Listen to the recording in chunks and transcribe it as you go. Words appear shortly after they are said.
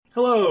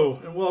Hello,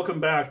 and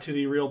welcome back to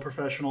the Real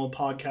Professional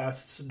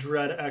Podcast's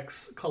Dread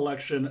X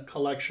collection,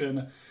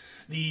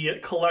 the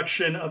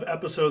collection of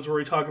episodes where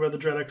we talk about the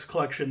Dread X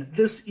collection.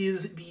 This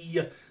is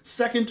the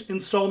second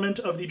installment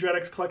of the Dread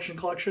X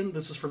collection.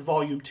 This is for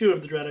Volume 2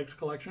 of the Dread X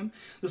collection.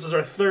 This is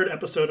our third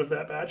episode of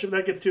that batch. If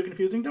that gets too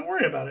confusing, don't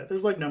worry about it.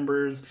 There's like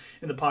numbers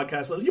in the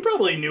podcast list. You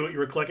probably knew what you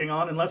were clicking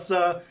on, unless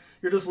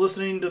you're just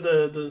listening to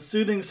the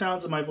soothing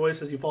sounds of my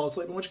voice as you fall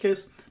asleep, in which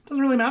case, it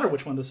doesn't really matter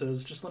which one this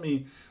is. Just let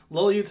me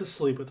lull you to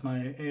sleep with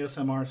my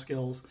ASMR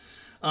skills,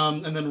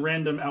 and then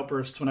random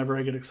outbursts whenever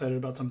I get excited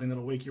about something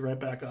that'll wake you right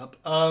back up.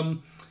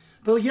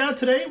 But yeah,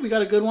 today we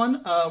got a good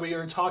one. We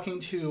are talking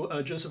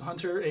to Joseph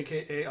Hunter,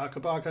 a.k.a.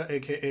 Akabaka,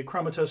 a.k.a.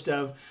 Chromatos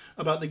Dev,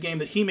 about the game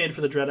that he made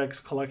for the Dread X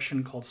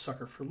collection called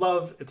Sucker for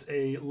Love. It's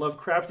a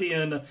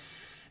Lovecraftian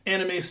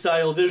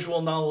anime-style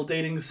visual novel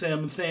dating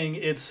sim thing.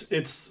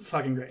 It's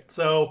fucking great.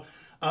 So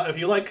if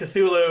you like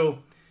Cthulhu,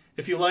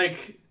 if you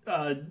like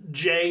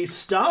J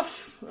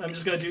stuff, I'm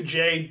just going to do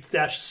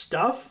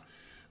J-stuff,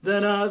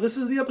 then this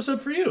is the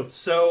episode for you.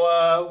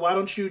 So why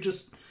don't you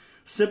just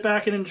sit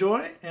back and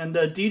enjoy, and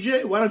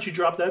DJ, why don't you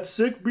drop that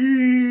sick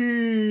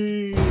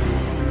beat?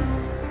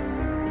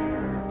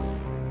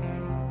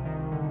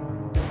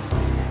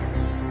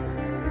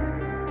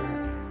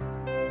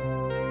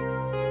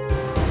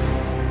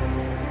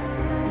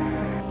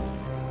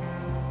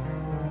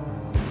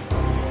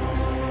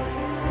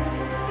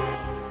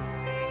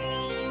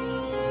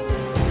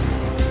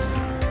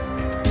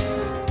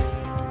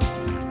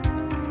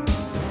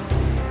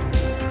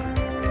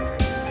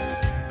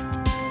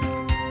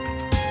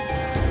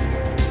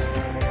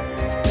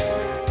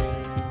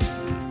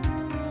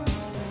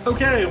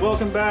 Okay,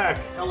 welcome back.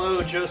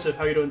 Hello, Joseph.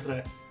 How are you doing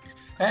today?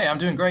 Hey, I'm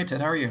doing great,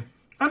 Ted. How are you?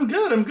 I'm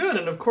good.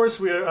 And of course,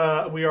 we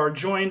are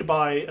joined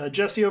by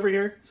Jesse over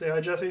here. Say hi,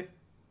 Jesse.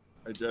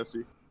 Hi,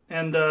 Jesse.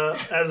 And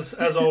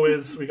as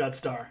always, we got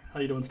Star.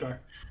 How you doing, Star?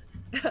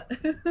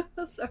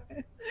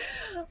 Sorry,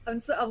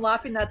 I'm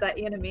laughing at that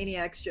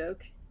Animaniacs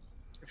joke.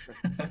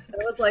 That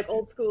was like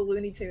old school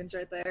Looney Tunes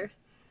right there.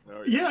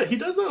 Oh, Yeah, he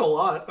does that a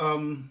lot.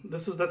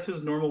 That's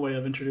his normal way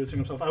of introducing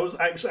himself. I was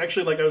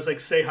like,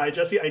 say hi,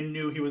 Jesse. I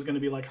knew he was going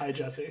to be like, hi,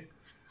 Jesse.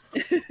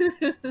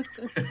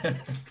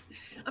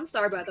 I'm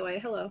Star, by the way.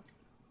 Hello.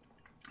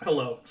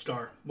 Hello,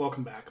 Star.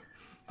 Welcome back.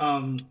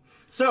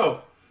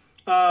 So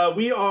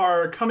we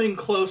are coming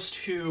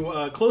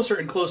closer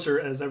and closer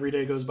as every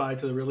day goes by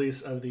to the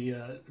release of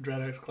the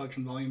Dread X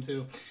Collection Volume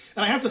 2.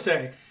 And I have to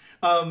say,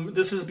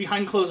 this is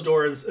behind closed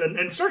doors,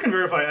 and Star can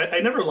verify,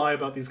 I never lie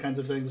about these kinds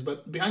of things,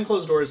 but behind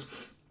closed doors,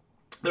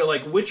 they're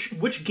like,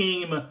 which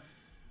game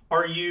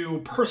are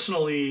you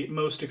personally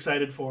most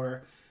excited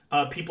for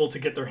people to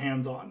get their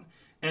hands on?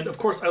 And of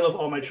course, I love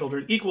all my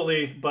children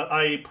equally, but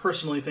I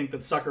personally think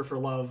that Sucker for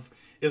Love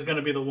is going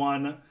to be the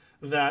one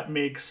that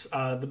makes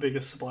the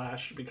biggest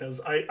splash,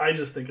 because I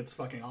just think it's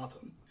fucking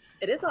awesome.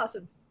 It is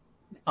awesome.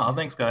 Oh,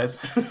 thanks, guys.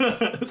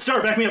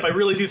 Star, back me up. I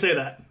really do say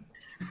that.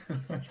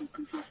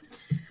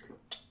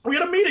 We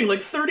had a meeting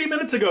like 30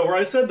 minutes ago where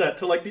I said that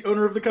to like the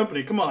owner of the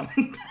company. Come on.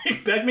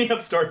 Back me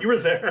up, Star. You were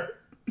there.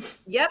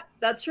 Yep,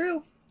 that's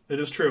true. It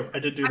is true. I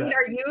did do that. I mean,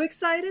 are you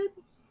excited?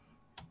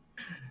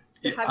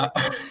 Yeah,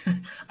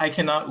 I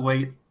cannot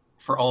wait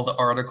for all the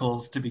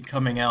articles to be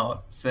coming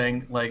out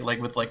saying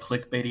like with like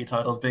clickbaity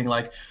titles being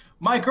like,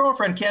 my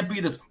girlfriend can't be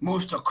this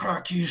Musta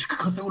Krakish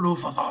Cthulhu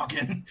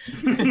Fathagen.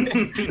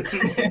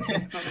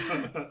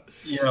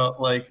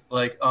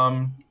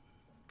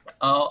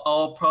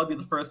 I'll probably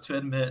be the first to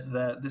admit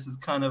that this is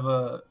kind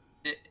of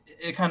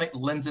it kind of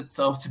lends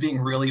itself to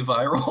being really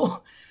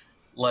viral.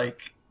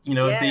 Like,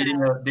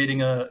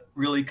 dating a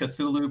really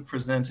Cthulhu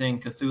presenting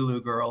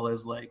Cthulhu girl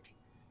is like,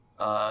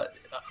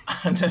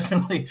 I'm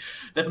definitely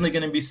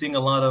going to be seeing a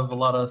lot of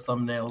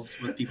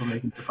thumbnails with people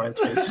making surprise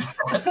faces.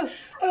 I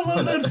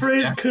love that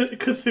phrase, yeah.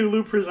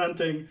 Cthulhu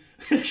presenting.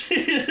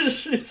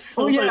 She's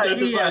so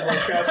identified like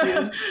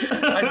Craftian.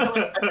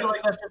 I feel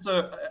like that's just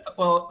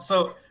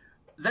so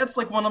that's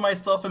like one of my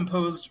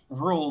self-imposed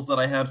rules that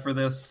I had for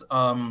this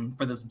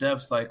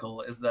dev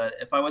cycle, is that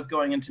if I was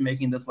going into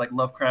making this like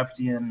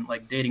Lovecraftian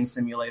like dating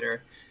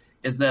simulator,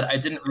 is that I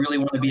didn't really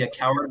want to be a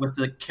coward with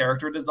the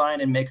character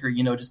design and make her,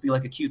 just be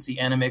like a cutesy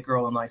anime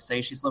girl and I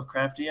say she's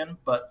Lovecraftian,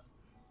 but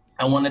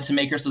I wanted to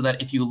make her so that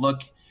if you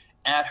look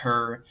at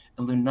her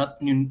and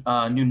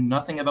knew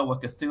nothing about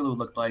what Cthulhu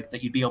looked like,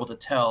 that you'd be able to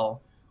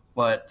tell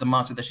what the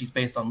monster that she's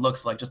based on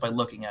looks like just by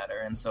looking at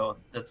her. And so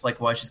that's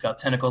like why she's got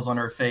tentacles on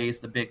her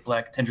face, the big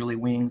black tendrily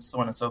wings, so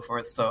on and so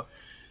forth. So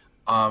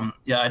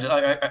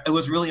it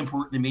was really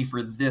important to me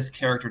for this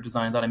character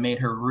design that I made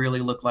her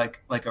really look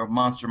like a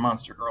monster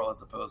girl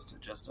as opposed to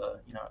just a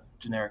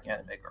generic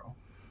anime girl.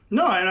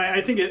 No, and I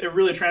think it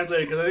really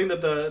translated, because I think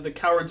that the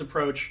coward's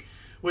approach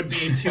would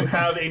be to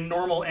have a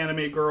normal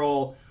anime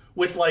girl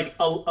with like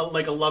a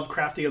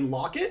Lovecraftian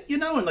locket,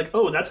 and like,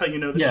 oh, that's how you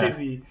know that she's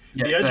the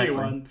edgy exactly.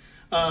 one.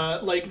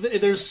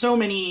 There's so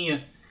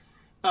many.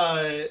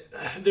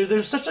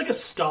 There's such like a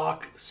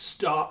stock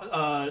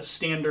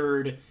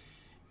standard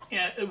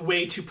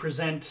way to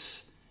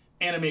present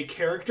anime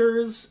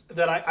characters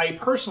that I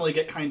personally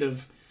get kind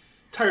of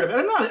tired of.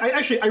 And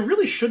I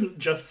really shouldn't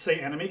just say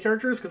anime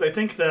characters, because I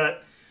think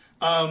that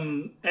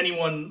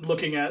anyone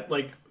looking at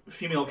like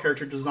female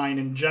character design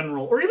in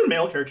general, or even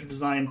male character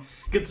design,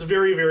 gets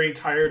very, very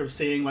tired of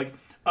seeing like,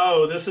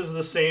 oh, this is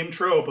the same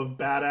trope of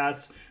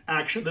badass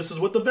action. This is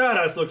what the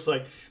badass looks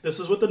like. This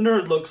is what the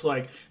nerd looks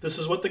like. This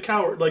is what the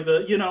coward, like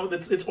the, you know,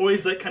 it's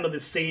always that kind of the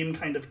same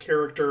kind of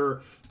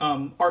character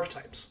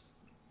archetypes.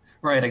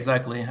 Right,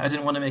 exactly. I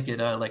didn't want to make it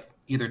like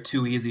either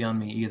too easy on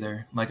me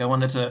either. Like I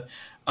wanted to,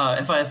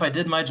 if I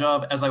did my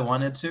job as I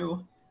wanted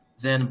to,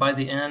 then by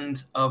the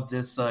end of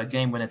this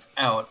game when it's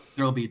out,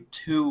 there'll be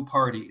two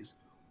parties.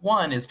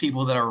 One is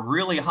people that are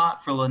really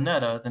hot for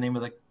Lynetta, the name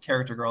of the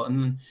character girl,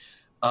 and then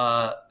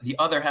the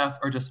other half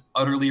are just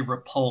utterly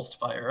repulsed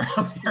by her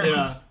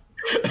appearance.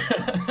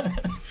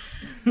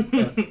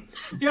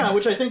 Yeah,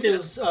 which I think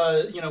is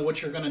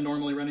what you're going to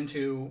normally run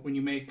into when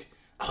you make.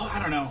 Oh,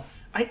 I don't know.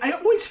 I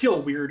always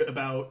feel weird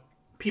about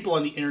people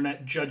on the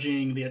internet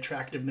judging the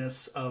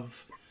attractiveness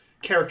of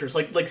characters,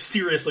 like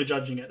seriously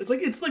judging it.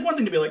 It's like one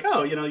thing to be like,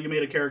 oh, you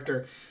made a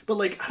character, but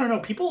like I don't know,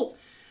 people.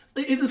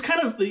 It's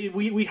kind of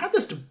we had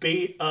this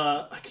debate.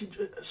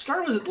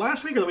 Was it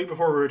last week or the week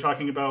before? We were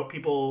talking about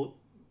people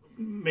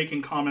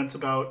making comments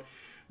about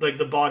like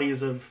the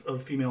bodies of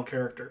female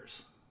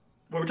characters.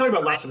 We were talking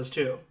about Last of Us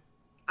 2.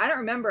 I don't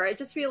remember. I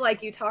just feel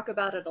like you talk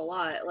about it a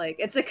lot. Like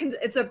it's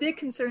a big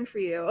concern for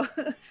you.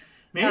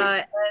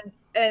 Maybe.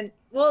 And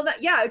well,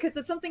 yeah, because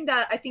it's something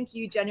that I think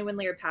you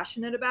genuinely are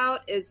passionate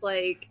about. Is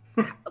like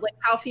like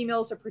how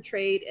females are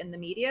portrayed in the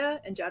media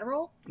in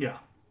general. Yeah.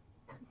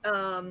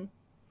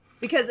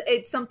 Because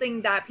it's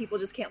something that people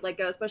just can't let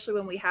go, especially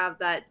when we have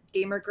that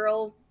Gamer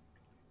Girl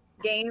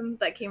game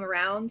that came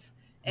around.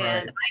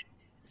 And Right.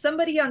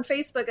 Somebody on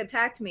Facebook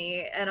attacked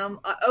me, and I'm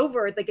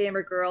over the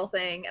Gamer Girl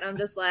thing, and I'm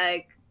just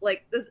like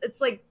this.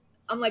 It's like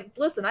I'm like,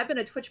 listen, I've been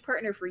a Twitch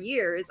partner for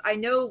years. I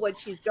know what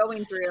she's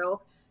going through,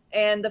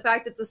 and the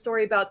fact that it's a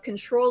story about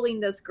controlling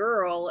this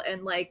girl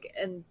and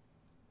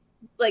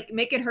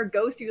making her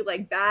go through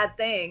like bad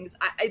things.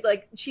 I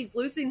like she's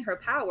losing her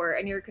power,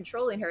 and you're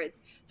controlling her.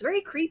 It's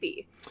very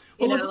creepy.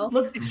 Well,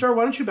 let's Star.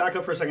 Why don't you back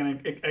up for a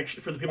second,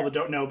 actually, for the people that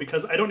don't know,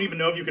 because I don't even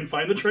know if you can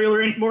find the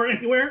trailer anymore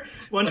anywhere.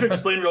 Why don't you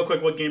explain real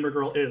quick what Gamer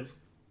Girl is?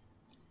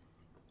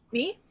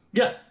 Me?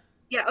 Yeah.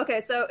 Yeah.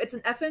 Okay. So it's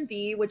an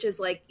FMV, which is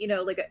like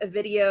like a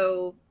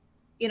video,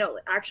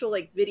 actual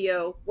like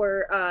video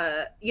where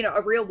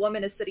a real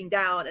woman is sitting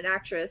down, an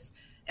actress,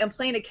 and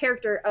playing a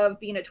character of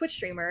being a Twitch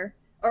streamer,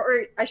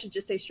 or I should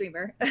just say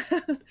streamer.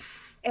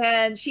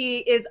 And she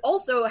is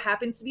also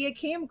happens to be a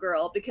cam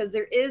girl, because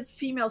there is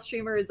female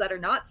streamers that are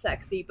not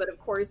sexy, but of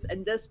course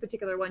in this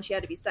particular one she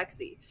had to be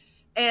sexy.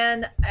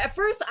 And at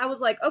first I was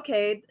like,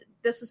 okay,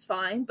 this is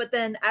fine, but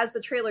then as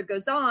the trailer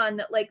goes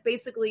on, like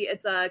basically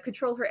it's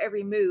control her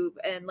every move,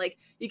 and like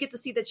you get to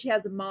see that she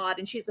has a mod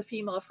and she's a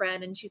female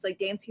friend and she's like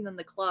dancing in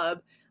the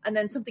club, and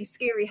then something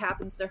scary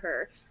happens to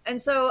her.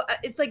 And so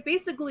it's like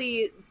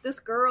basically this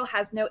girl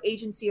has no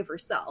agency of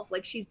herself.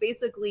 Like she's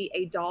basically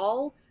a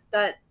doll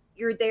that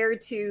you're there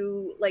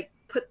to like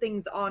put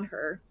things on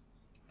her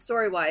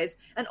story wise.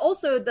 And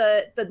also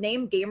the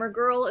name Gamer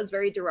Girl is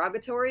very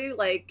derogatory.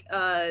 Like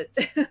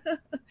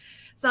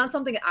it's not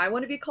something I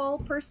want to be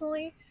called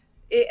personally.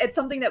 It's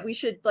something that we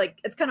should like.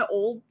 It's kind of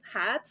old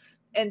hat,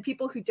 and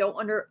people who don't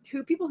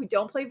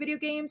play video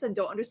games and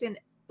don't understand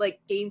like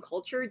game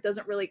culture they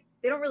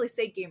don't really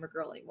say Gamer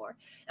Girl anymore.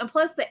 And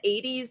plus the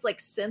 80s like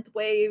synth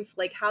wave,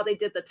 like how they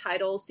did the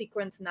title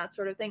sequence and that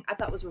sort of thing, I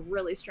thought was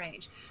really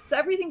strange. So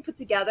everything put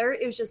together,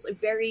 it was just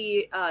like,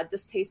 very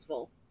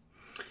distasteful.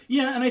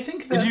 Yeah, and I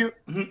think that...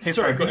 Hey,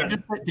 sorry, go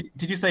ahead.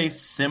 Did you say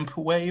simp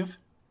wave?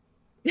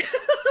 Because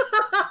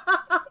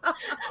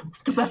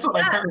that's what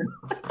I heard.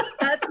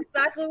 That's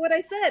exactly what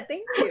I said.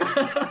 Thank you.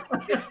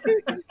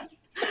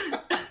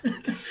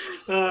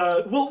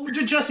 Well,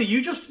 Jesse,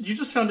 you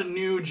just found a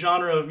new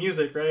genre of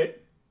music, right?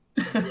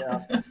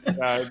 Yeah,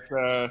 it's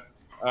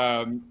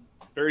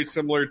very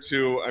similar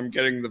to I'm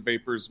getting the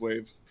Vapors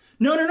wave.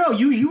 No.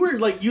 You were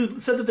like, you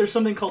said that there's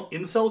something called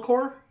incel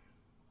core.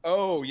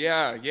 Oh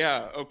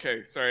yeah.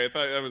 Okay, sorry. I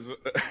thought that was.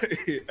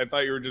 I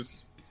thought you were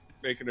just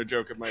making a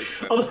joke at my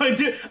expense. Although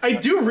I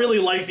do really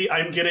like the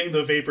I'm getting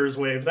the Vapors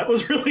wave. That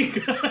was really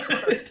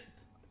good.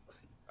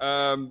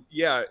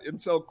 Yeah,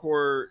 incel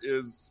core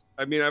is.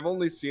 I mean, I've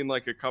only seen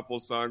like a couple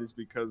songs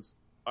because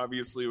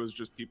obviously it was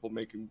just people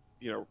making,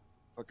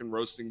 fucking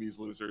roasting these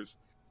losers.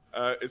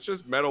 It's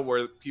just metal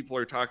where people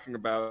are talking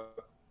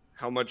about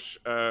how much,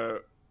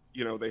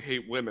 they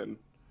hate women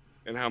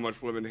and how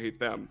much women hate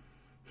them.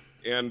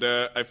 And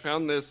I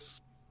found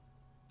this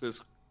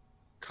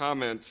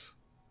comment,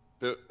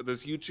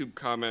 this YouTube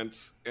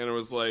comment, and it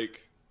was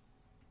like,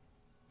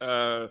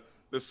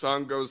 this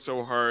song goes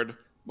so hard,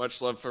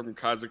 much love from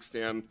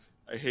Kazakhstan.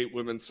 I hate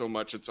women so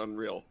much, it's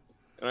unreal.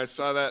 And I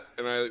saw that,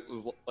 and I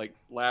was like,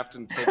 laughed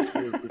until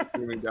tears were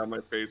streaming down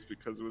my face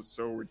because it was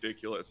so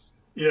ridiculous.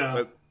 Yeah.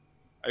 But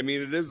I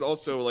mean, it is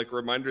also like a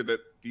reminder that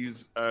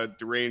these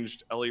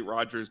deranged Elliot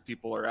Rodgers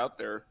people are out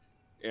there,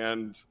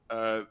 and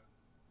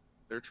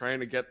they're trying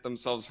to get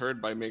themselves heard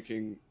by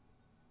making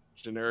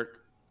generic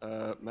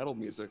metal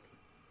music.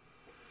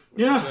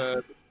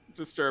 Yeah.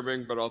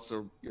 Disturbing, but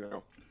also,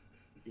 you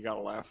gotta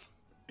laugh.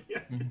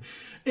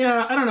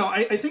 Yeah, I don't know.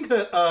 I think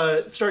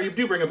that Star, you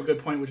do bring up a good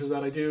point, which is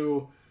that I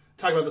do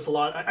talk about this a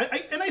lot.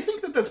 And I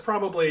think that that's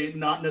probably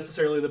not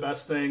necessarily the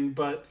best thing,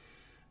 but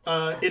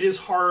it is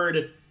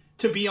hard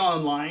to be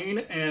online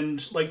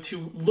and like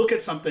to look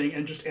at something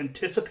and just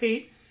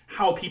anticipate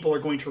how people are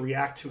going to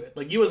react to it.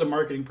 Like, you as a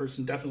marketing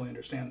person definitely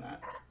understand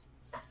that.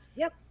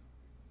 Yep.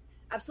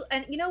 Absolutely.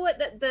 And you know what?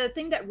 The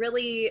thing that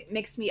really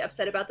makes me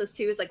upset about this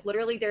too is like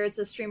literally there's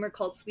a streamer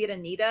called Sweet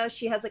Anita.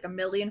 She has like 1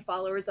 million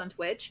followers on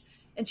Twitch.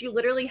 And she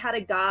literally had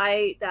a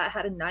guy that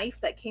had a knife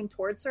that came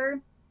towards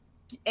her.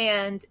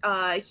 And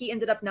he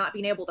ended up not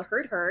being able to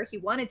hurt her. He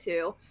wanted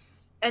to.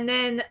 And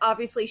then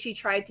obviously she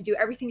tried to do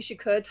everything she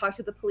could, talk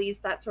to the police,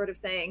 that sort of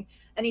thing.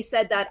 And he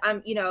said that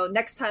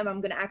next time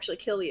I'm going to actually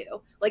kill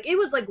you. Like, it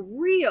was like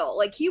real.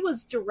 Like, he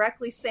was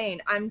directly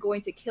saying, I'm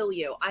going to kill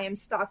you. I am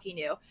stalking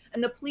you.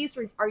 And the police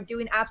are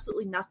doing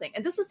absolutely nothing.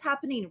 And this is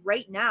happening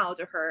right now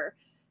to her.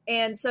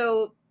 And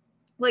so,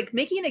 like,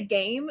 making a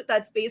game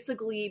that's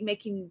basically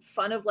making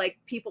fun of like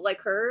people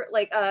like her,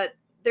 like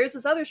there's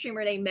this other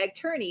streamer named Meg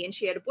Turney, and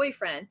she had a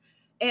boyfriend.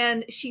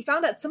 And she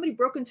found out somebody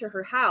broke into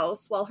her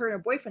house while her and her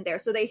boyfriend there.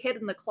 So they hid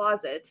in the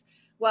closet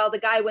while the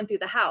guy went through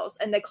the house,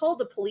 and they called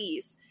the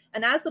police.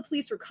 And as the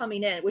police were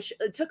coming in, which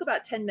it took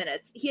about 10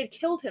 minutes, he had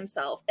killed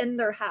himself in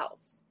their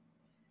house.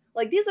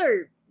 Like, these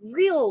are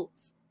real,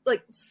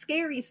 like,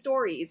 scary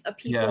stories of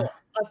people,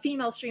 of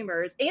female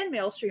streamers and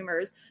male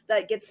streamers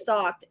that get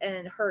stalked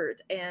and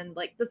hurt. And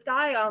like, this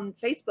guy on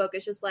Facebook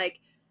is just like,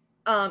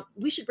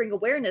 we should bring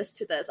awareness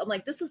to this. I'm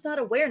like, this is not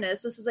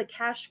awareness. This is a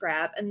cash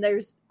grab. And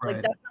there's like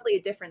definitely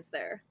a difference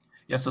there.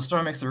 Yeah, so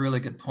Star makes a really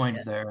good point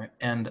there.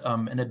 And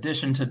in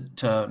addition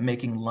to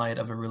making light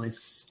of a really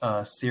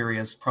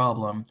serious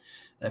problem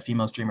that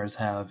female streamers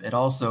have, it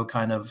also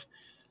kind of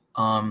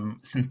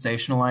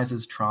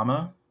sensationalizes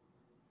trauma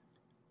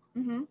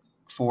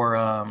for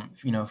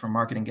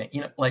marketing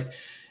gain. Like,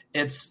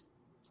 it's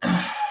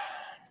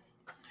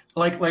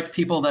like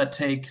people that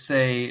take,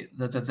 say,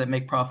 that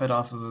make profit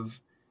off of,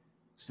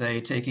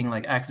 say, taking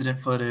like accident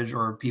footage,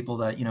 or people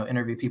that,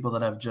 interview people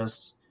that have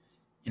just,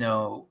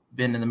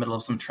 been in the middle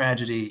of some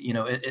tragedy.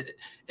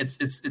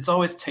 It's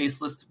always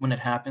tasteless when it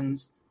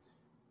happens.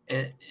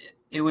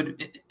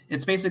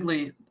 It's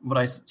basically what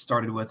I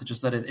started with,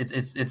 just that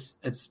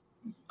it's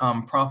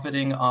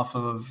profiting off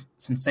of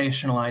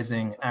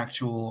sensationalizing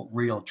actual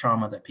real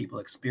trauma that people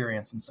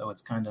experience, and so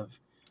it's kind of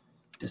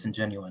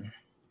disingenuous.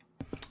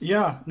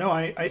 Yeah, no,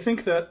 I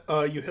think that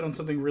you hit on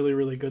something really,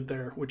 really good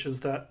there, which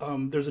is that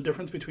there's a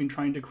difference between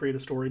trying to create a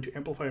story to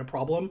amplify a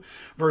problem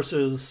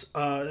versus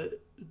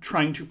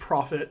trying to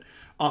profit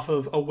off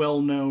of a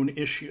well-known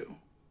issue.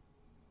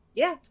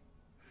 Yeah.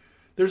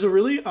 There's a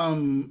really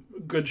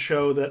good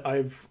show that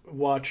I've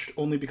watched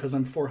only because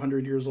I'm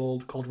 400 years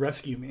old called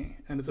Rescue Me,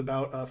 and it's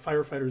about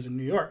firefighters in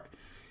New York.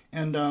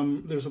 And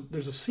there's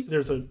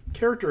a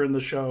character in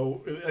the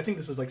show, I think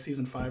this is like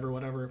season 5 or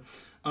whatever,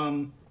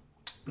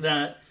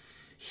 that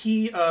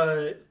he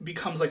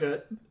becomes like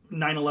a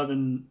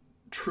 9/11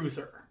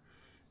 truther.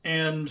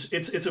 And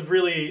it's a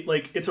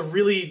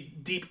really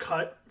deep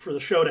cut for the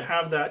show to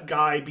have that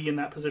guy be in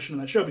that position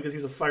in that show, because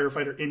he's a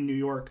firefighter in New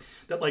York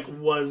that like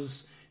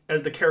was,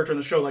 as the character in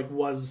the show, like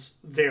was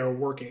there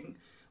working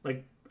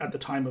like at the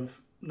time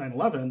of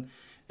 9/11.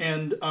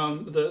 And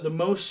the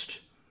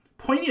most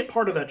poignant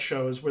part of that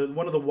show is with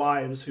one of the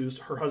wives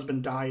her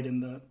husband died in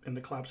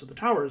the collapse of the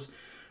towers.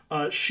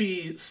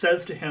 She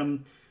says to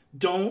him,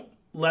 don't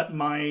let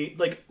my,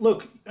 like,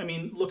 look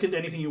into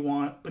anything you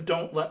want, but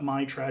don't let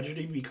my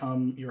tragedy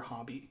become your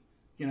hobby,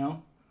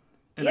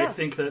 And I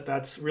think that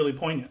that's really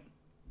poignant.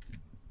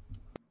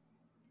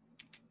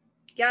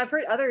 Yeah, I've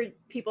heard other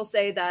people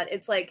say that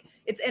it's like,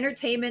 it's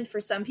entertainment for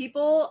some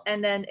people,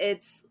 and then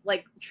it's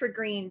like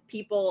triggering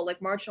people, like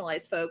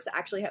marginalized folks, that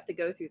actually have to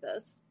go through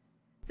this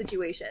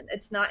situation.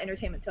 It's not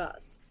entertainment to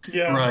us.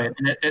 Yeah. Right.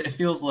 And it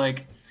feels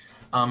like,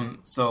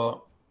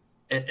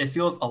 it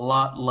feels a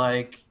lot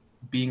like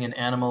being an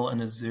animal in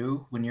a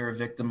zoo when you're a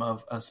victim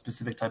of a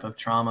specific type of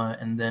trauma,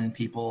 and then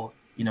people,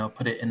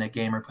 put it in a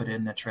game or put it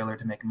in a trailer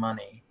to make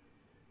money.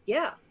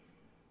 Yeah.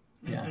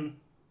 Yeah. Mm-hmm.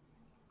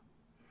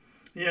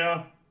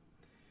 Yeah.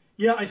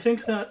 Yeah, I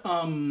think that,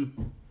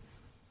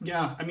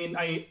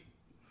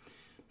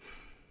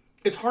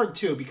 it's hard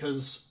too,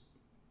 because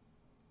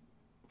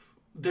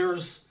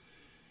there's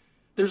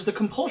the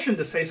compulsion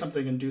to say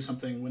something and do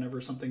something whenever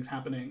something's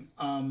happening.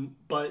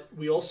 But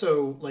we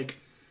also, like,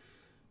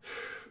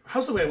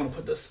 how's the way I want to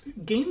put this?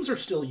 Games are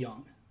still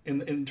young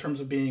in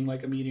terms of being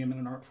like a medium and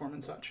an art form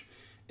and such.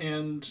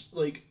 And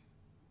like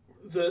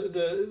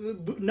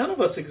the none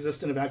of us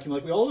exist in a vacuum.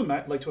 Like, we all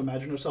like to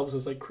imagine ourselves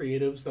as like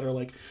creatives that are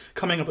like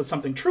coming up with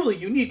something truly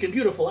unique and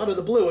beautiful out of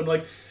the blue, and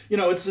like,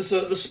 it's just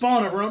the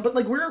spawn of our own. But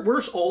like,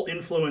 we're all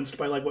influenced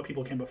by like what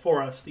people came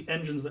before us, the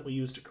engines that we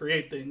use to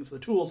create things, the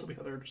tools that we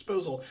have at our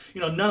disposal.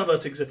 None of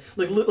us exist.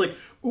 Like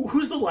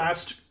who's the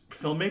last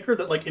filmmaker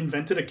that like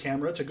invented a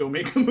camera to go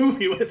make a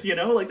movie with, you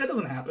know? Like that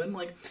doesn't happen.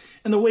 Like,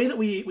 and the way that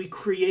we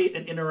create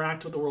and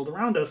interact with the world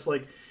around us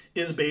like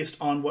is based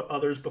on what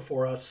others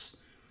before us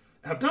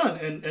have done.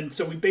 And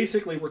so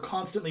we're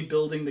constantly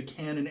building the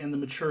canon and the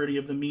maturity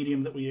of the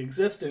medium that we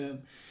exist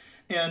in.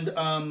 And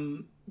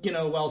you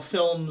know, while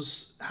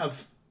films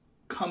have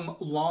come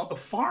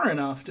far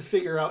enough to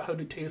figure out how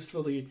to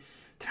tastefully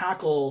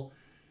tackle,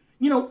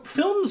 you know,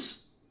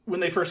 films when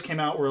they first came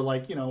out were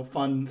like, you know,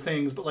 fun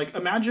things, but like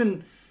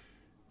imagine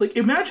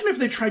if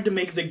they tried to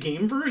make the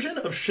game version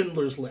of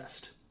Schindler's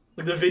List,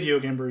 like the video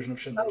game version of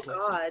Schindler's List.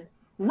 Oh God,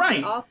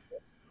 right?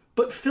 awful.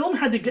 But film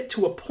had to get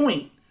to a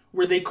point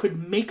where they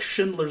could make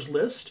Schindler's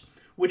List,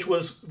 which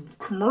was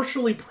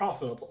commercially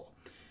profitable,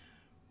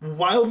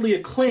 wildly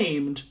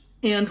acclaimed,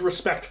 and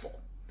respectful.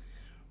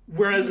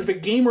 Whereas if a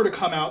game were to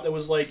come out that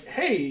was like,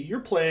 hey, you're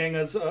playing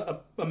as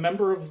a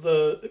member of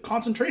the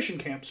concentration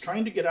camps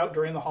trying to get out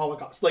during the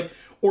Holocaust, like,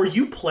 or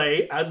you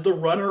play as the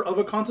runner of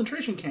a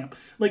concentration camp,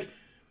 like,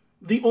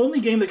 the only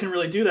game that can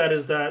really do that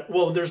is that,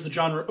 well, there's the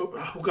genre.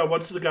 Oh God,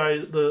 what's the guy,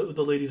 the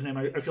lady's name?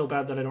 I feel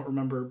bad that I don't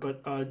remember,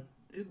 but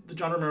the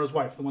John Romero's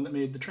wife, the one that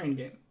made the train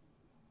game.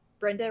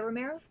 Brenda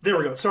Romero? There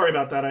we go. Sorry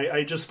about that.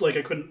 I just, like,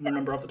 I couldn't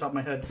remember off the top of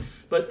my head.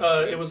 But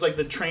it was, like,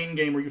 the train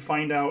game where you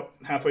find out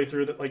halfway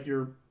through that, like,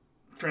 you're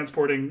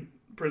transporting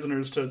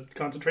prisoners to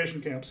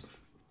concentration camps.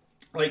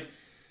 Like,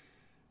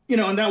 you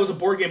know, and that was a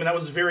board game, and that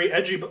was very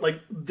edgy, but, like,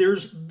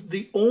 there's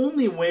the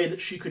only way that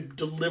she could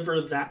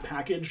deliver that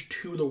package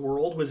to the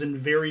world was in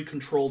very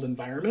controlled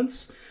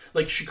environments.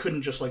 Like, she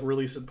couldn't just, like,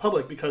 release it in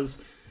public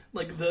because,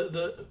 like,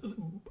 the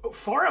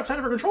far outside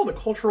of her control, the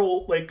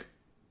cultural, like,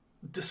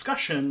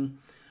 discussion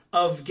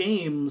of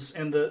games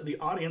and the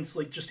audience,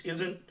 like, just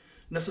isn't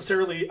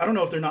necessarily, I don't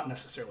know if they're not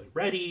necessarily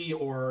ready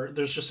or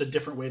there's just a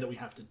different way that we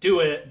have to do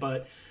it,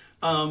 but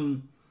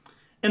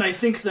and I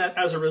think that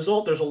as a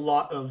result there's a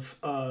lot of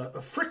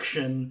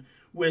friction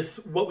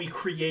with what we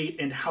create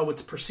and how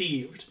it's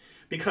perceived,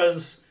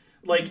 because,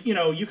 like, you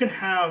know, you can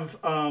have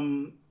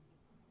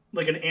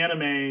like an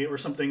anime or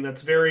something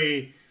that's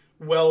very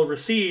well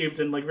received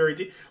and like very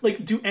deep.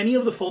 Like, do any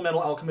of the Full Metal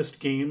Alchemist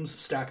games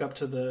stack up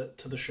to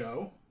the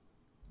show?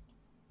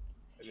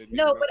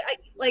 No, but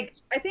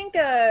I think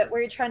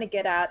where you're trying to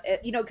get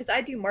at, you know, because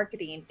I do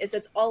marketing, is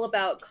it's all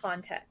about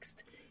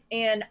context.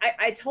 And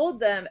I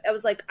told them, I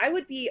was like, I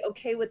would be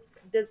okay with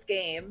this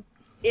game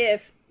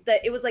if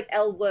it was like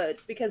Elle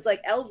Woods, because like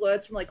Elle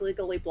Woods from like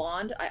Legally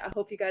Blonde, I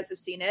hope you guys have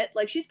seen it.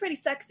 Like, she's pretty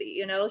sexy,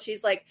 you know,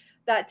 she's like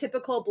that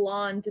typical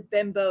blonde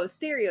bimbo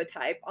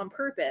stereotype on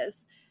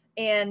purpose.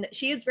 And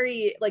she is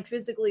very like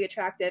physically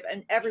attractive,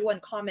 and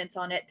everyone comments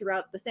on it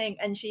throughout the thing.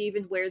 And she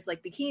even wears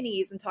like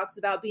bikinis and talks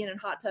about being in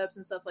hot tubs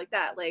and stuff like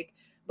that. Like,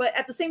 but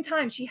at the same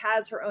time, she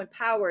has her own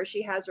power,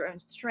 she has her own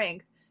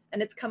strength,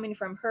 and it's coming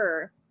from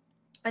her.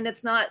 And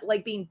it's not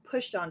like being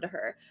pushed onto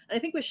her. And I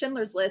think with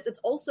Schindler's List, it's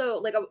also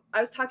like, I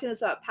was talking to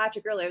this about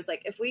Patrick earlier. I was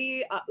like, if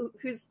we,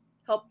 who's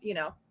help, you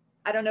know,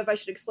 I don't know if I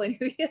should explain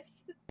who he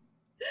is.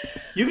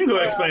 You can go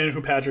explain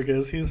who Patrick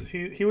is.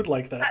 He would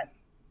like that.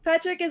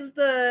 Patrick is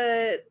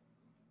the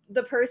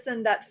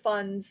person that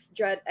funds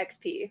Dread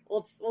XP.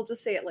 We'll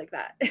just say it like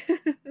that.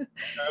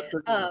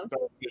 Patrick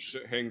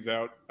hangs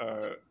out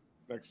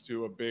next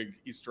to a big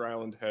Easter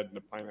Island head and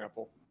a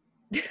pineapple.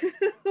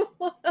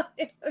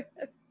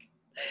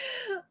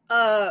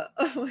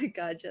 Oh my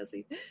God,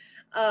 Jesse.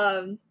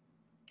 So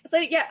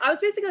yeah, I was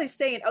basically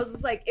saying, I was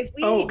just like, if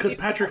we... Oh, because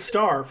Patrick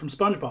Star from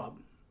SpongeBob.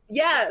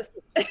 Yes.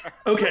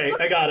 Okay,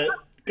 I got it.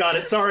 Got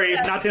it. Sorry,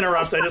 not to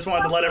interrupt. I just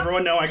wanted to let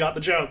everyone know I got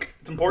the joke.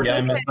 It's important. Yeah,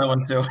 I missed that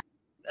one too.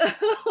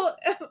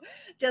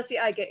 Jesse,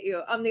 I get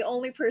you. I'm the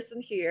only person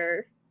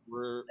here.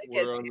 We're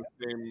on the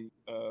same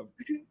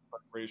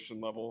vibration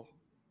level.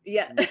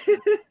 Yeah.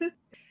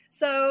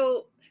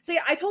 So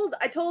yeah, I told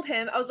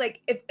him, I was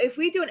like, if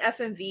we do an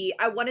FMV,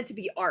 I want it to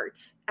be art.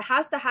 It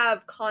has to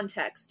have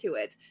context to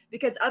it,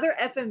 because other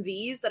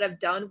FMVs that have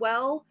done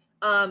well,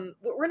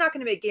 we're not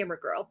going to make Gamer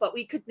Girl, but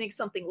we could make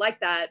something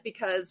like that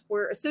because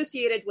we're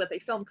associated with a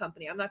film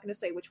company. I'm not going to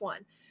say which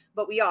one,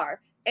 but we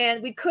are.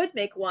 And we could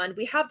make one.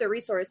 We have the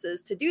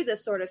resources to do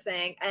this sort of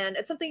thing, and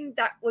it's something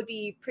that would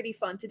be pretty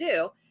fun to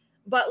do.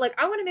 But like,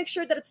 I want to make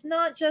sure that it's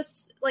not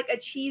just like a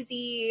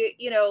cheesy,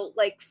 you know,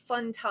 like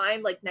fun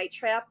time like Night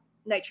Trap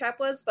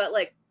was, but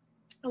like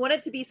I want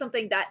it to be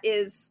something that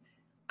is,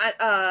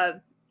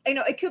 you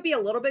know, it could be a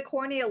little bit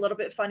corny, a little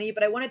bit funny,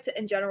 but I want it to,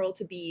 in general,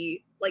 to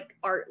be like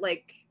art,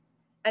 like,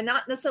 and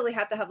not necessarily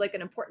have to have like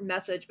an important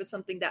message, but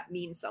something that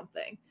means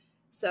something.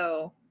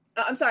 So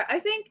I'm sorry. I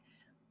think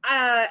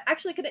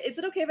actually, is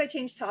it okay if I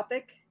change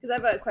topic? Because I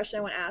have a question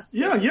I want to ask.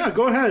 Yeah,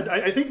 go ahead.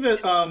 I think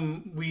that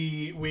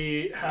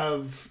we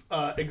have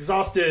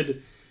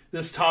exhausted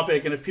this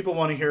topic, and if people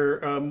want to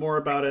hear more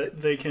about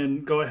it, they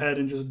can go ahead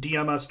and just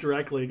DM us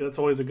directly. That's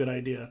always a good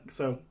idea.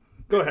 So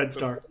go ahead,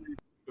 Star.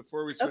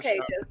 Before we switch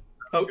topics,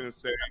 I was going to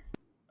say,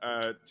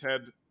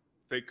 Ted,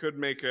 they could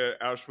make a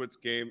Auschwitz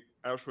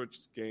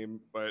game,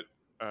 but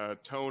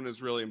tone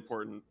is really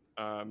important.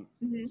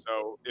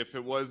 So if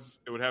it was,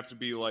 it would have to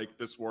be like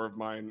This War of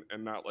Mine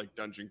and not like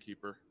Dungeon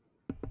Keeper.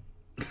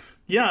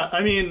 Yeah,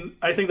 I mean,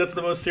 I think that's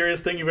the most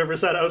serious thing you've ever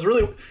said.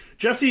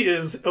 Jesse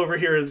is over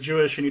here is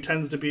Jewish, and he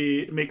tends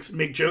to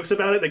make jokes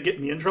about it that get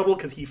me in trouble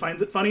because he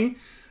finds it funny.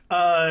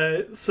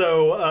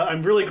 So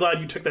I'm really glad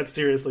you took that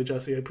seriously,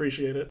 Jesse. I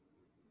appreciate it.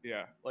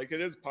 Yeah, like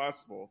it is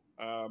possible.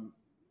 I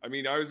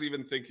mean, I was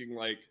even thinking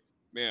like,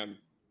 man,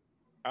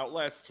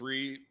 Outlast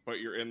 3, but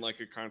you're in like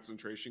a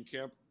concentration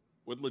camp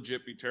would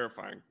legit be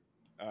terrifying.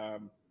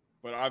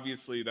 But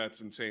obviously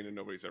that's insane and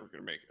nobody's ever going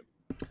to make it.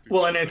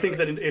 Well, and I think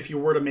that if you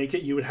were to make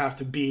it, you would have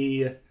to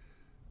be,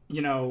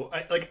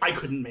 I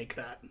couldn't make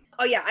that.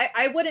 Oh yeah,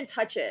 I wouldn't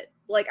touch it.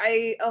 Like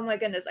oh my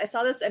goodness, I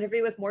saw this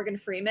interview with Morgan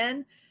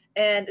Freeman,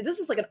 and this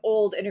is like an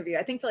old interview,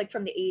 I think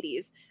from the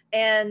 80s.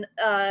 And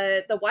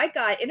the white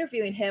guy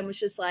interviewing him was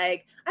just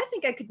like, I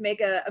think I could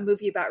make a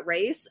movie about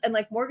race. And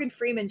like Morgan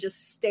Freeman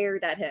just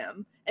stared at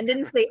him and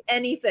didn't say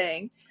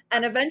anything.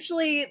 And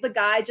eventually the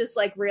guy just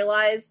like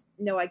realized,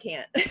 no, I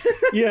can't.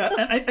 Yeah,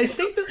 and I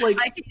think that like...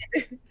 I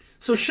can't.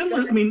 So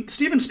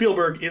Steven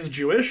Spielberg is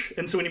Jewish,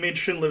 and so when he made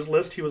Schindler's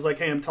List, he was like,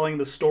 hey, I'm telling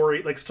the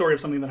story of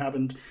something that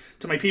happened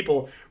to my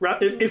people.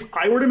 If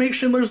I were to make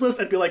Schindler's List,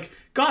 I'd be like,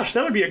 gosh,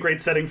 that would be a great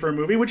setting for a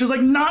movie, which is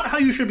like not how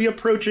you should be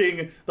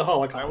approaching the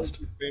Holocaust.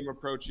 That was the same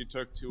approach he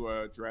took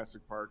to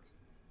Jurassic Park.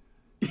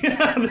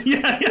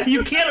 Yeah,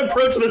 you can't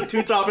approach those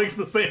two topics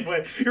the same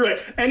way. You're right.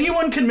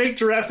 Anyone can make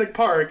Jurassic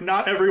Park,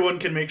 not everyone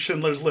can make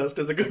Schindler's List,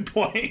 is a good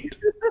point.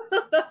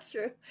 That's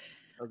true.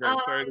 Okay,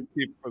 sorry to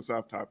keep us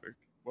off topic.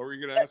 What were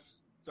you going to ask,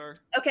 Star?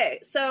 Okay,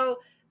 so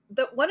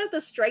one of the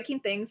striking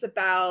things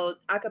about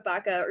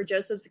Akabaka or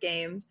Joseph's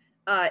game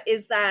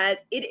is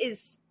that it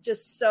is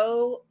just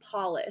so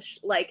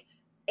polished. Like,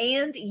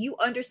 and you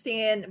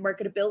understand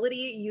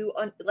marketability.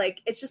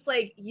 It's just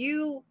like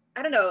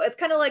I don't know. It's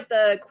kind of like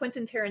the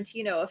Quentin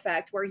Tarantino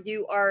effect, where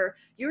you're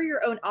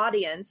your own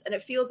audience, and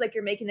it feels like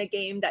you're making a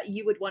game that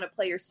you would want to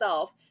play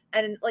yourself.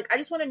 And like, I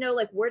just want to know,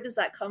 like, where does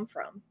that come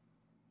from?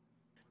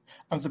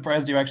 I'm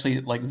surprised you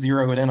actually like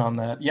zeroed in on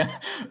that. Yeah.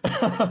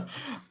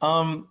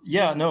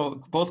 Yeah,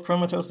 no, both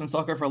Chromatos and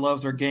Soccer for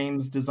Loves are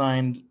games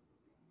designed,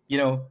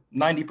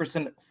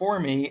 90% for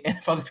me. And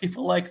if other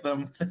people like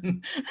them,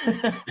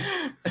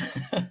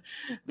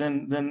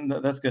 then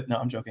that's good. No,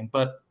 I'm joking.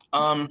 But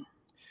I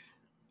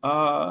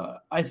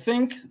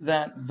think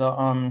that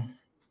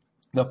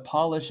the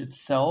polish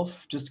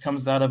itself just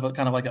comes out of a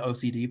kind of like an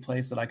OCD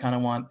place that I kind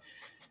of want,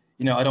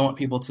 I don't want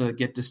people to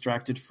get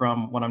distracted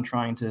from what I'm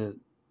trying to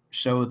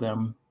show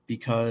them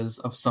because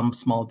of some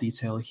small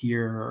detail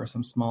here or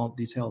some small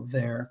detail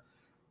there.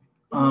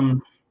 What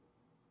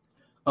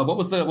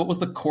was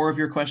the core of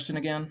your question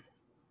again?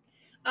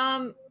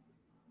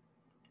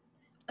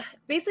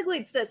 Basically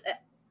it's this.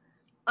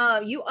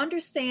 You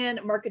understand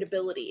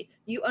marketability.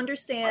 You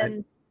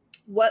understand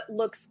what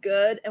looks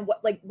good and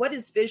what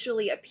is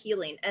visually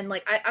appealing. And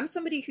like I'm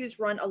somebody who's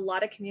run a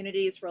lot of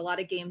communities for a lot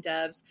of game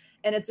devs,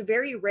 and it's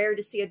very rare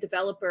to see a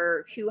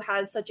developer who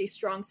has such a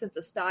strong sense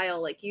of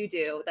style like you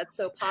do, that's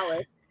so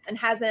polished, and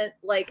hasn't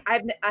like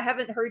I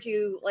haven't heard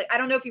you like, I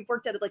don't know if you've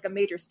worked at like a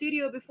major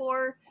studio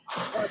before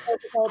or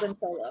called in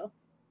solo.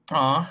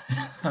 Well,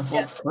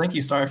 yeah. Thank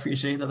you, Star. I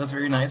appreciate that. That's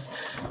very nice.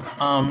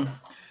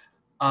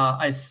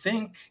 I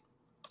think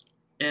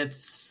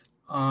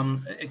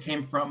it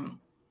came from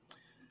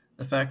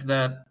the fact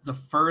that the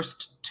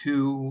first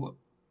two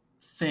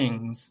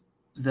things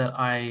that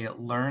I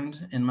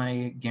learned in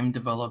my game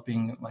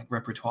developing like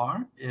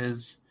repertoire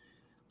is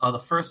the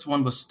first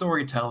one was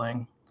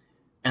storytelling,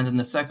 and then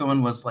the second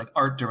one was like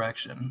art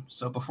direction.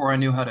 So before I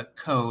knew how to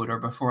code or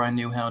before I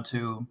knew how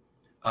to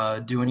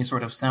do any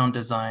sort of sound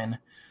design,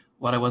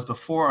 what I was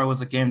before I was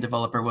a game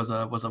developer was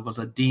a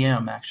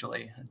DM,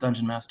 actually, a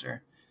dungeon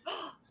master.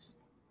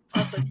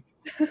 Awesome.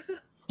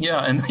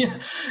 Yeah,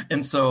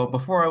 and so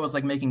before I was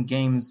like making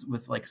games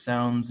with like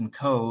sounds and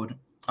code,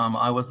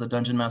 I was the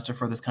dungeon master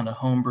for this kind of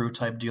homebrew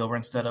type deal where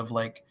instead of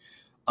like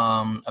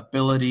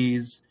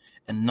abilities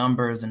and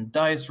numbers and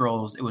dice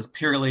rolls, it was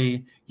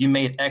purely you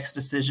made X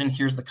decision,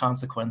 here's the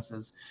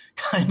consequences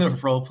kind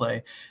of role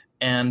play.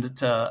 And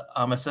to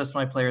assist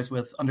my players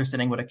with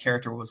understanding what a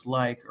character was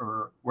like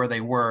or where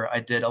they were,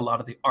 I did a lot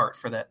of the art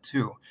for that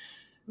too.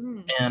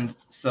 And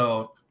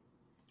so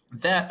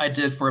that I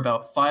did for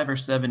about 5 or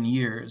 7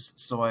 years.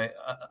 So I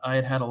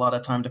had a lot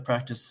of time to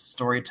practice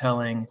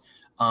storytelling,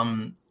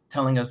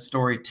 telling a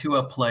story to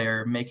a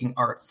player, making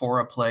art for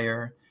a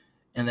player,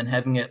 and then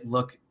having it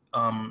look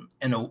having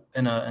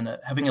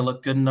it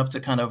look good enough to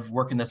kind of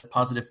work in this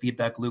positive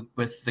feedback loop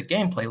with the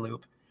gameplay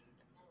loop.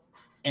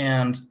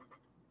 And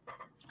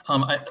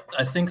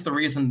I think the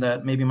reason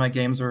that maybe my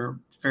games are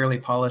fairly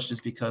polished is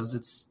because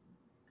it's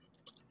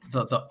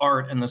the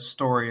art and the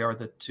story are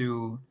the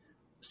two,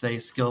 say,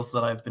 skills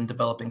that I've been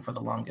developing for the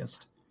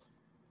longest.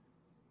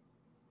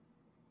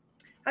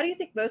 How do you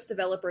think most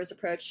developers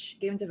approach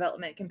game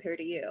development compared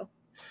to you?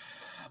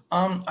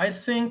 I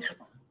think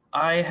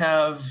I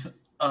have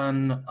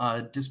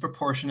a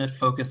disproportionate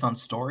focus on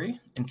story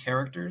and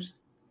characters.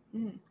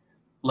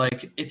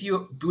 Like if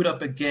you boot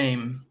up a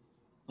game,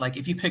 like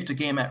if you picked a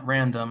game at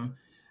random,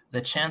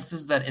 the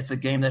chances that it's a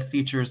game that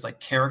features like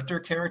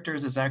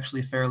characters is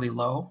actually fairly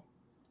low.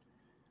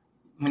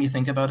 when you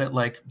think about it,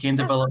 like game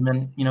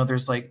development,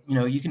 there's like,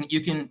 you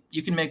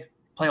can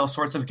play all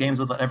sorts of games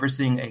without ever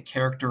seeing a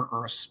character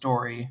or a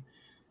story.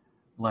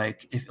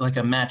 Like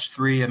a match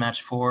 3, a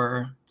match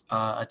 4,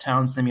 a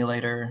town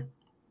simulator,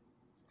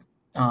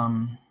 so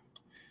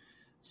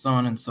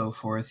on and so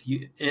forth.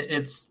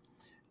 It's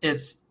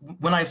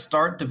when I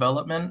start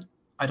development,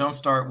 I don't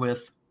start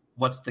with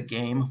what's the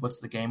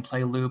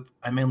gameplay loop.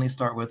 I mainly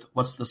start with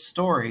what's the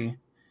story.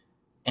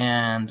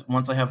 And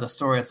once I have the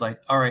story, it's like,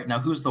 all right, now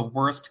who's the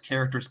worst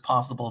characters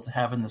possible to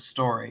have in the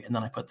story? And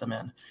then I put them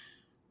in.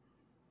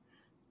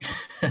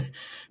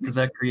 Because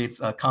that creates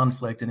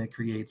conflict, and it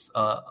creates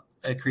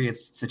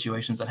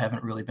situations that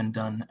haven't really been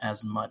done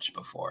as much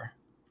before.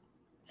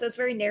 So it's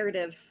very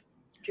narrative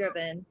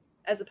driven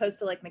as opposed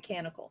to like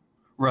mechanical.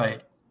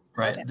 Right.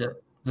 Okay.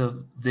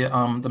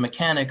 The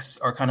mechanics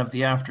are kind of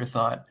the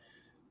afterthought,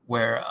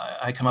 where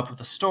I come up with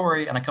a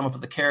story and I come up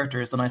with the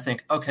characters, and I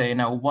think, okay,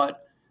 now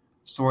what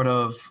sort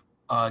of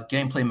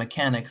gameplay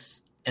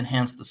mechanics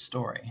enhance the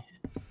story?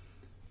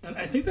 And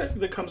I think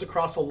that comes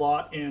across a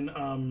lot in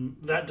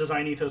that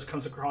design ethos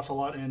comes across a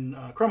lot in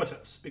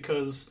Chromatos,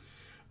 because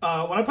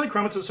when I played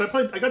Chromatos,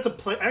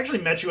 I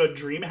actually met you at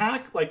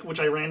DreamHack, which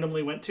I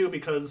randomly went to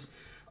because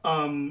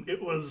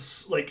it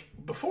was like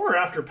before or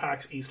after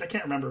PAX East. I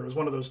can't remember. It was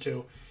one of those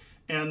two.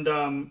 And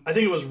I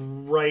think it was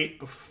right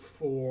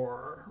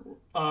before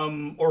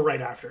or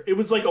right after. It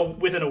was like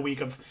within a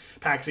week of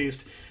PAX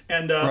East.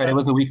 And right, it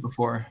was a week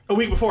before. A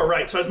week before,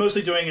 right. So I was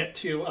mostly doing it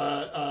to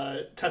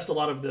test a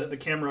lot of the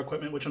camera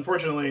equipment, which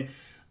unfortunately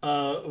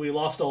we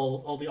lost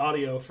all the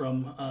audio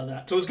from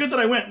that. So it was good that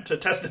I went to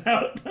test it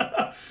out.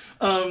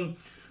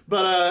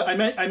 But I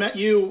met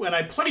you and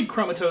I played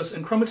Chromatos,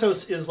 and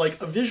Chromatos is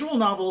like a visual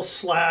novel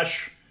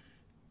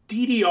 /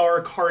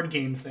 DDR card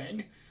game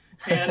thing.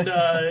 And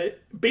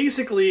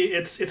basically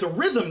it's a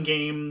rhythm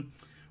game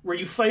where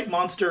you fight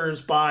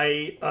monsters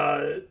by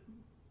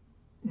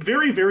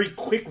very, very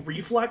quick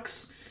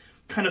reflex,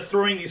 kind of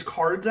throwing these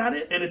cards at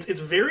it. And it's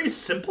very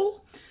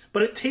simple,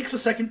 but it takes a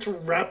second to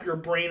wrap your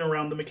brain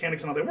around the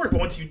mechanics and how they work. But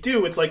once you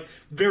do, it's like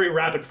very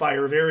rapid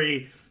fire,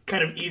 very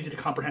kind of easy to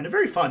comprehend, and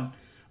very fun.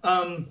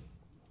 But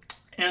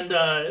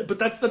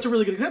that's a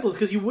really good example, is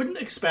because you wouldn't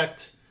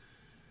expect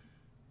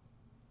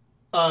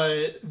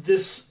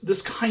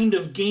this kind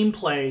of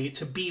gameplay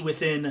to be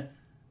within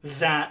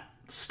that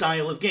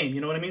style of game.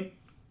 You know what I mean?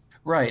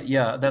 Right,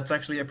 yeah. That's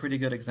actually a pretty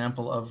good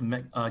example of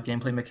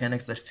gameplay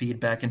mechanics that feed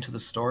back into the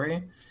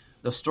story.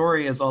 The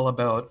story is all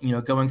about,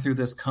 going through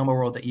this coma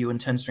world that you and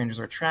 10 strangers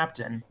are trapped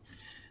in,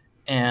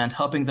 and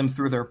helping them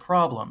through their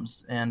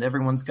problems. And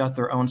everyone's got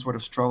their own sort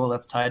of struggle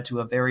that's tied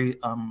to a very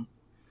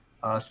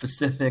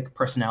specific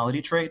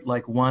personality trait.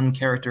 Like one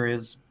character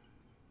is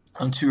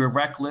too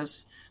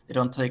reckless. They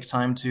don't take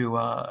time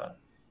to,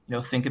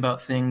 think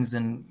about things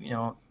and,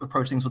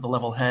 approach things with a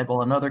level head,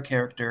 while another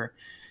character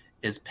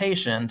is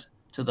patient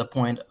to the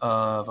point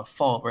of a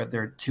fault, where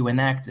they're too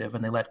inactive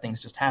and they let things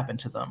just happen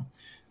to them.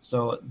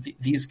 So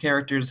these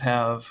characters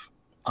have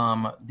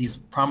these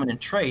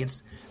prominent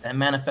traits that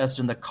manifest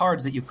in the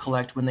cards that you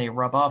collect when they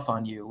rub off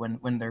on you,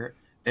 when their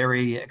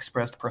very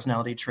expressed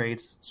personality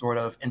traits sort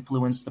of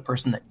influence the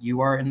person that you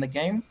are in the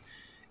game.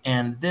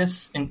 And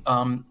this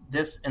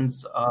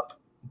ends up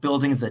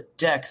building the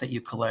deck that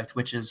you collect,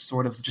 which is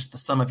sort of just the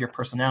sum of your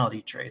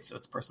personality traits. So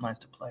it's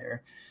personalized to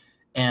player.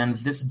 And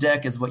this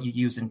deck is what you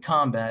use in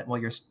combat while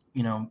you're,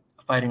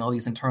 fighting all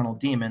these internal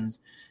demons.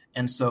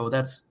 And so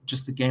that's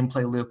just the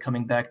gameplay loop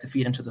coming back to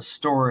feed into the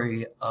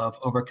story of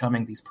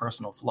overcoming these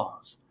personal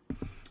flaws.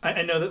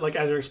 I know that,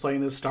 as you're explaining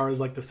this, Star is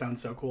this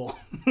sounds so cool.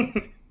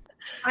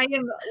 I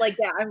am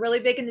I'm really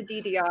big into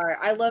DDR.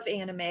 I love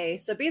anime.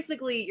 So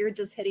basically you're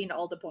just hitting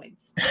all the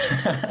points.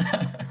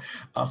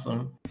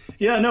 Awesome.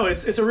 Yeah, no,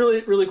 it's a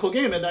really, really cool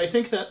game. And I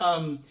think that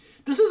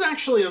this is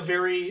actually a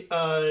very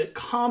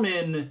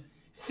common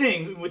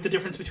thing, with the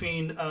difference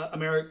between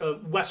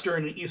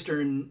Western and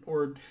Eastern,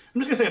 or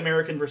I'm just gonna say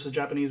American versus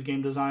Japanese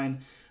game design.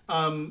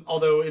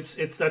 Although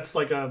that's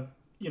like a,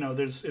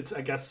 it's,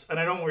 I guess, and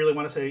I don't really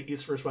want to say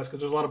East versus West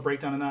because there's a lot of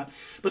breakdown in that.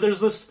 But there's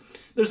this.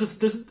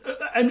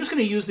 I'm just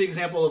going to use the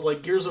example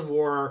of Gears of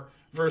War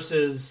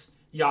versus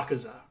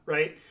Yakuza,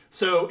 right?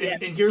 So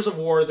in Gears of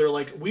War, they're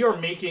like, we are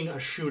making a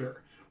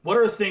shooter. What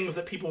are things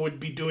that people would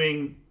be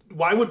doing?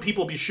 Why would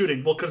people be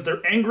shooting? Well, because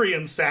they're angry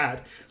and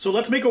sad. So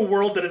let's make a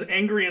world that is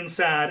angry and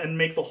sad, and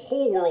make the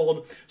whole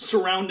world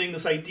surrounding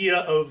this idea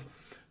of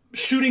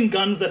shooting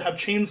guns that have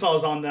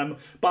chainsaws on them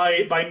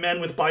by men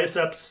with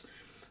biceps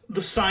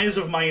the size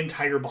of my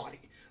entire body.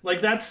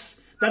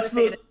 That's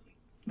the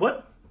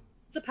what?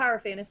 It's a power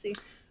fantasy.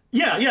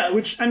 Yeah.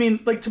 Which, I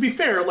mean, to be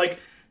fair,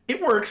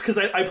 it works because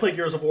I play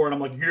Gears of War and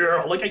I'm like,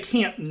 yeah, I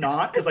can't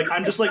not, because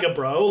I'm just a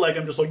bro.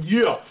 I'm just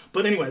yeah.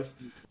 But anyways,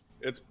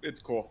 it's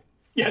cool.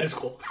 Yeah, it's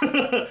cool.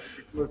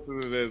 Listen,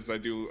 it is. I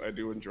do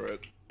enjoy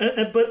it.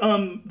 But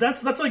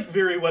that's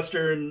very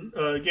Western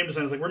game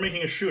design. It's we're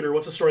making a shooter.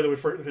 What's the story that would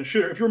for a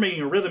shooter? If you were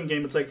making a rhythm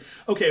game, it's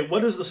okay,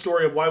 what is the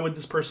story of why would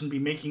this person be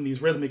making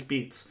these rhythmic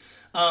beats?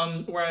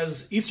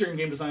 Whereas Eastern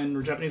game design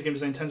or Japanese game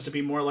design tends to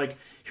be more like,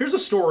 here's a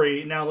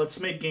story, now let's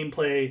make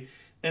gameplay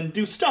and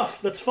do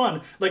stuff that's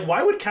fun. Like,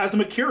 why would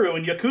Kazuma Kiryu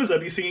in Yakuza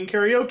be singing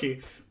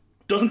karaoke?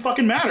 Doesn't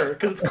fucking matter,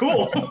 because it's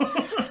cool.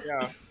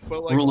 Yeah,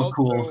 but like, Rule of also,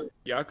 cool.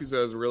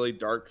 Yakuza is a really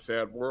dark,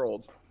 sad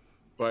world,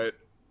 but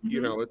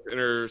you know, it's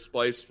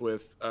interspliced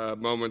with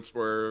moments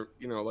where,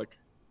 you know, like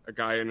a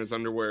guy in his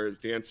underwear is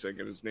dancing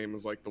and his name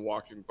is like the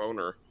Walking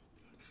Boner.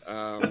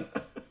 I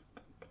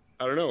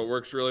don't know, it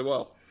works really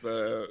well.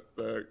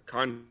 The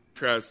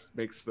contrast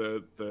makes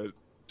the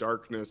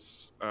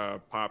darkness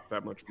pop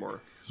that much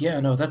more. Yeah,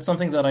 no, that's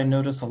something that I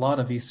notice a lot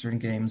of Eastern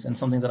games, and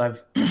something that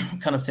I've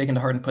kind of taken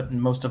to heart and put in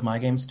most of my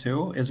games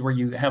too, is where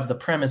you have the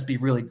premise be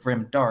really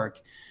grim dark,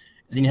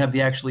 and then you have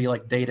the actually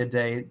like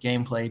day-to-day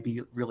gameplay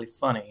be really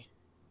funny.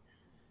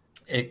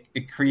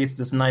 It creates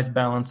this nice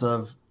balance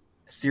of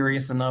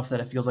serious enough that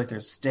it feels like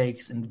there's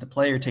stakes, and the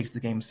player takes the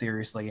game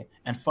seriously,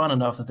 and fun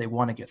enough that they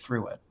want to get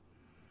through it.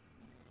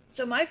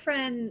 So my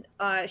friend,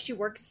 she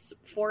works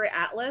for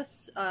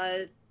Atlas.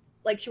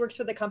 Like, she works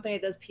for the company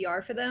that does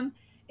PR for them.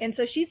 And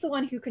so she's the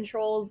one who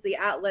controls the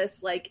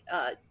Atlas, like,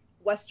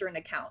 Western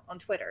account on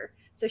Twitter.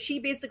 So she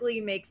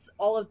basically makes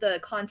all of the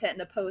content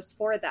and the posts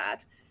for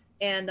that.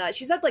 And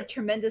she's had, like,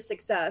 tremendous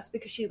success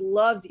because she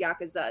loves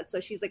Yakuza. So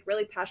she's, like,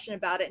 really passionate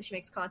about it, and she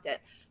makes content.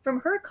 From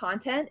her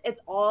content,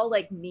 it's all,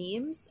 like,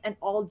 memes and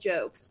all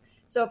jokes.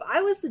 So if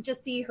I was to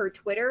just see her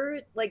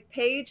Twitter, like,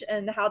 page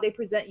and how they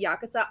present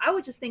Yakuza, I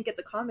would just think it's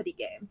a comedy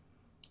game.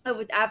 I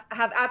would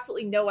have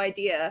absolutely no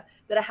idea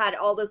that it had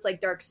all this,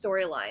 like, dark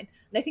storyline.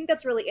 And I think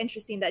that's really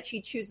interesting that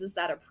she chooses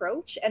that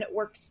approach, and it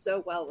works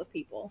so well with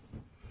people.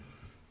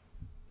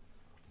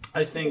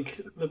 I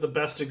think that the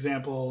best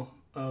example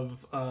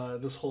of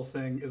this whole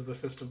thing is the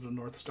Fist of the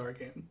North Star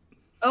game.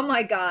 Oh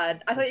my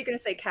god. I thought you were going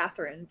to say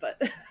Catherine,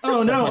 but...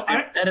 Oh, no.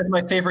 That is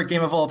my favorite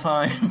game of all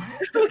time.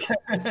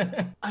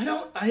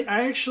 I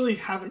actually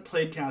haven't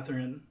played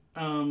Catherine.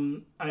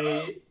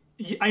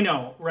 I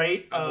know,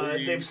 right?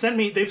 They've sent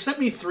me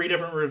 3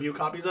 different review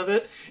copies of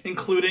it,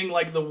 including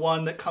like the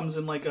one that comes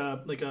in like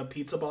a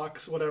pizza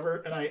box, whatever,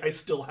 and I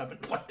still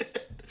haven't played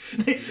it.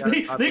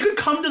 They could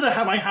come to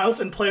my house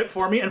and play it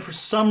for me, and for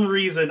some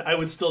reason I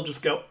would still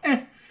just go,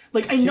 eh.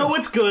 Like, I know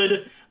it's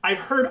good. I've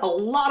heard a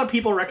lot of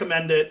people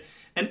recommend it,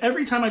 and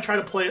every time I try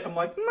to play it, I'm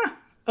like, meh.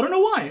 I don't know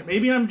why.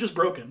 Maybe I'm just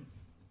broken.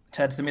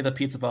 Ted, send me the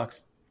pizza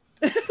box.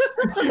 We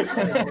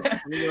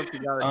have to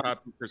get a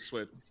copy for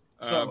Switch.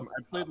 I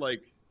played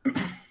like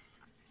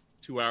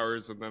 2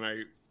 hours and then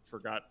I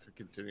forgot to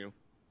continue.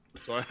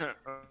 So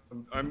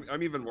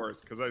I'm even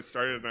worse because I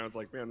started and I was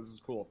like, man, this is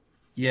cool.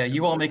 Yeah,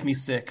 you all make me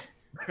sick.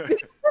 Right,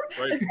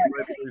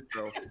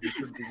 so you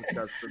should be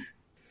disgusted.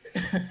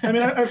 I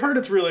mean, I've heard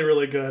it's really,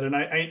 really good, and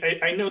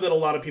I know that a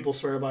lot of people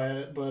swear by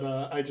it, but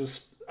I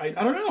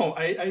don't know.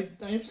 I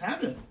just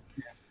haven't.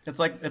 It's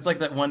like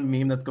that one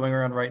meme that's going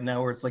around right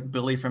now where it's like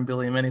Billy from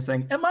Billy and Manny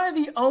saying, "Am I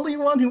the only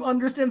one who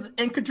understands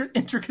the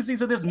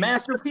intricacies of this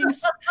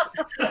masterpiece?"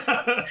 Am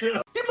I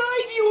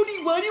the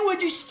only one who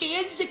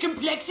understands the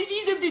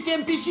complexities of this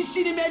ambitious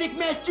cinematic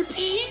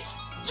masterpiece?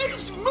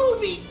 This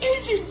movie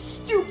isn't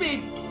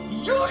stupid!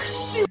 You're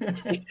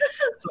stupid!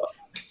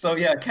 So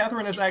yeah,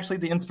 Catherine is actually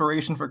the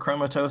inspiration for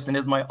Chromatos and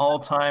is my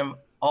all-time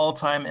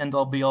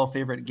end-all be-all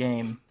favorite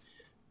game.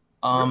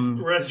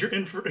 Where's your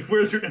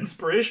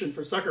inspiration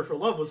for Sucker for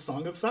Love was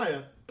Song of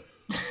Saya?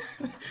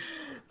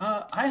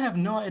 I have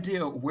no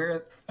idea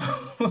where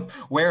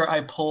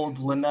I pulled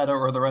Lynetta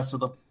or the rest of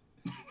the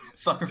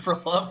Sucker for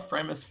Love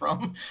premise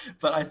from,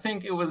 but I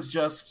think it was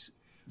just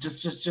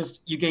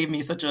you gave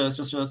me such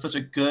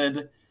a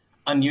good,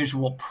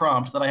 unusual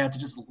prompt that I had to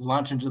just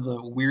launch into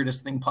the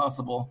weirdest thing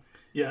possible.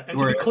 Yeah, and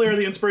to be clear,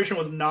 the inspiration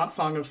was not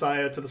Song of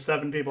Saya to the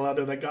 7 people out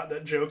there that got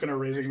that joke and are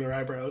raising their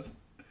eyebrows.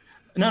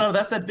 No,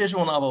 that's that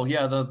visual novel.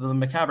 Yeah, the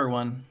macabre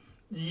one.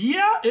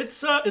 Yeah,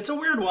 it's a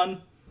weird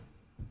one.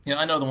 Yeah,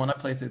 I know the one. I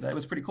played through that. It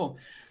was pretty cool.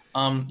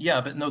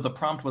 Yeah, but no, the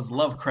prompt was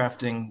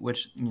Lovecrafting,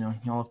 which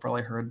y'all have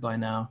probably heard by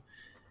now.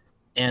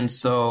 And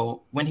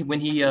so when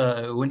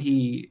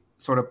he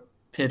sort of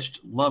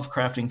pitched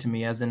Lovecrafting to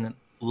me, as in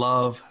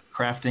love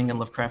crafting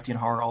and Lovecraftian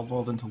horror all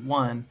rolled into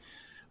one,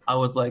 I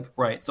was like,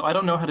 right. So I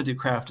don't know how to do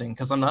crafting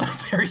because I'm not a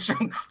very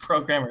strong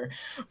programmer.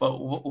 But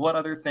what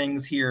other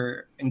things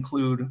here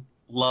include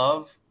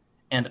love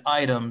and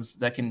items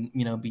that can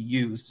be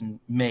used and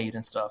made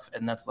and stuff?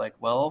 And that's like,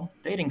 well,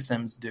 dating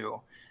sims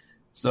do.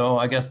 So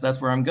I guess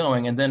that's where I'm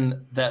going. And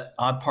then that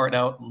odd part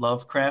out,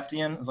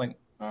 Lovecraftian, I was like,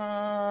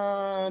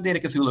 date a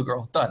Cthulhu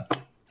girl, done.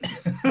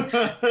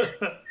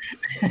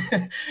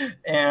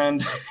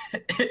 And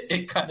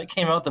it kind of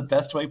came out the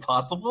best way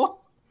possible.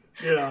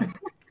 Yeah.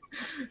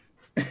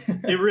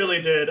 It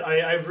really did.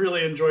 I've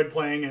really enjoyed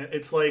playing it.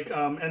 It's like,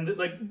 and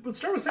like what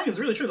Star was saying is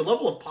really true. The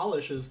level of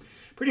polish is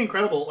pretty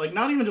incredible. Like,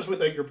 not even just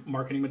with like your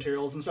marketing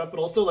materials and stuff, but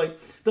also like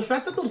the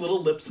fact that the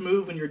little lips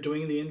move when you're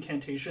doing the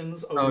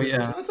incantations.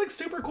 That's like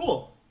super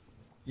cool.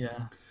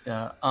 Yeah.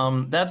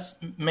 That's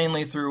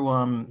mainly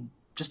through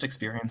just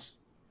experience.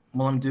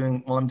 While I'm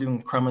doing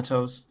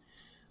Chromatos,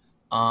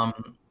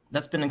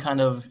 that's been kind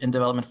of in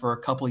development for a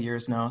couple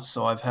years now.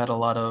 So I've had a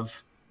lot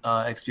of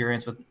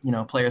experience with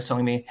players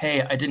telling me,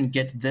 "Hey, I didn't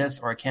get this,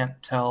 or I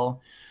can't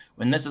tell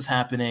when this is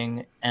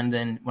happening." And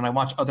then when I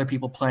watch other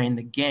people playing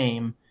the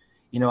game,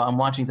 I'm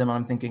watching them and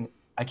I'm thinking,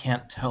 I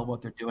can't tell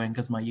what they're doing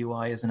because my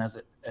UI isn't as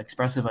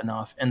expressive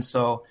enough. And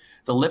so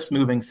the lips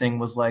moving thing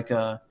was like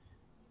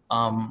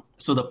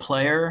so the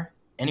player,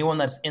 anyone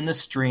that's in the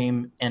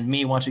stream and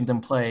me watching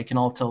them play can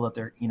all tell that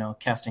they're,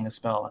 casting a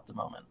spell at the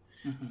moment.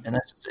 Mm-hmm. And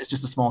it's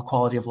just a small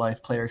quality of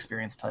life player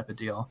experience type of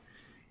deal.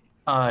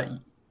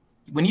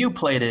 When you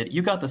played it,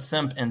 you got the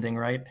simp ending,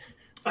 right?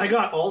 I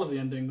got all of the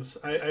endings.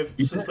 I've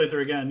since played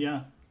through again,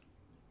 yeah.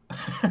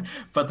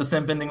 But the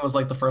simp ending was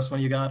like the first one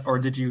you got, or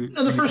did you?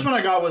 No, the first one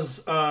I got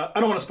was I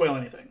don't want to spoil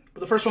anything, but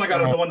the first one I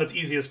got was the one that's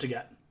easiest to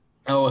get.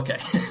 Oh, okay.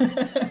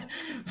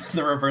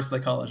 The reverse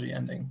psychology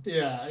ending.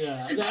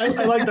 Yeah.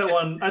 I like that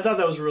one. I thought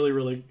that was really,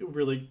 really,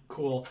 really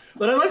cool.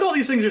 But I like all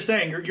these things you're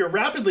saying. You're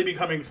rapidly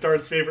becoming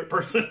Star's favorite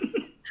person.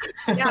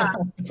 Yeah,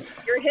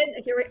 you're hitting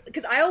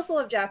because I also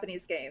love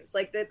Japanese games.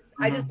 Like that,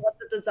 I just love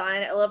the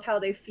design. I love how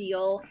they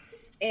feel,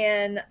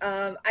 and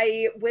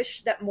I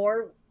wish that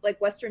more like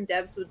Western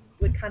devs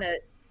would kind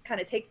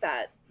of take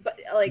that. But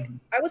like,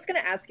 I was gonna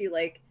ask you,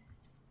 like,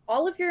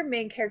 all of your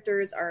main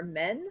characters are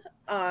men.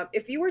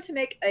 If you were to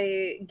make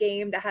a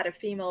game that had a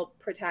female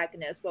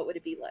protagonist, what would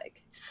it be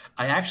like?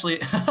 I actually,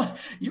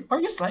 are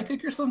you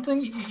psychic or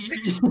something?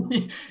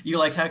 You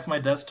like hacked my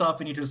desktop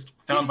and you just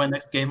found my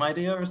next game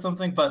idea or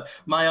something? But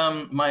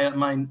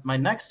my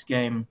next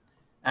game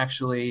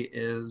actually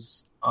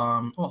is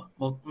well,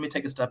 let me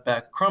take a step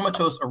back.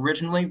 Chromatos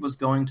originally was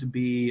going to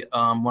be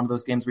one of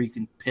those games where you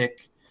can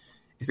pick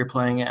if you're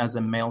playing it as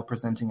a male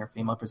presenting or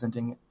female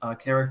presenting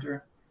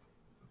character.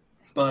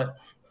 But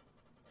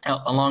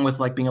along with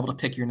like being able to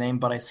pick your name,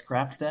 but I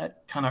scrapped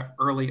that kind of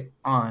early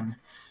on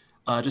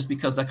just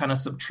because that kind of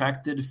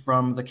subtracted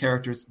from the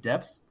character's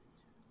depth.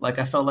 Like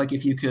I felt like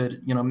if you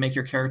could, make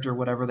your character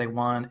whatever they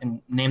want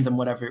and name them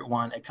whatever you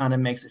want, it kind of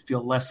makes it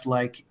feel less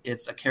like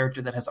it's a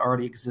character that has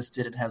already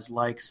existed. It has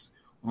likes,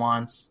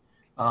 wants,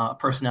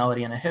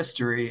 personality, and a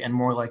history, and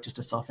more like just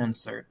a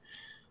self-insert.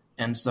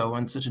 And so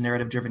in such a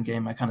narrative-driven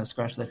game, I kind of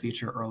scratched that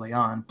feature early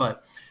on.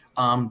 But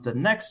the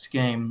next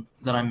game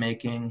that I'm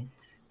making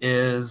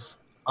is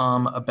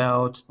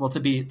about, well, to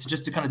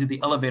kind of do the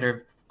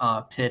elevator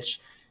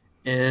pitch,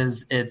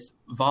 it's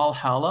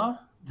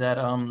Valhalla, that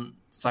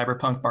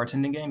cyberpunk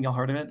bartending game. Y'all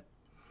heard of it?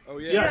 Oh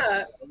yeah.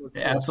 Yes.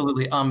 Yeah,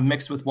 absolutely.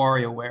 Mixed with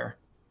WarioWare.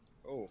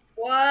 Oh.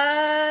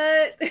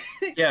 What?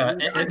 Yeah.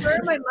 I'm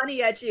throwing my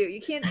money at you.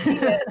 You can't see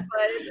it,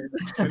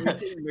 but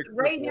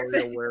right here.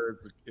 WarioWare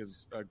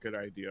is a good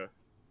idea.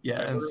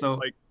 Yeah, and so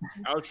like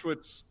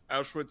Auschwitz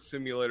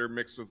Simulator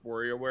mixed with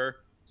WarioWare,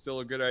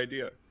 still a good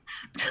idea.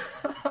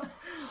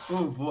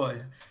 Oh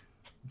boy.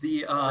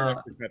 I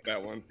have to cut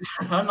that one.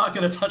 I'm not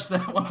going to touch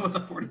that one with a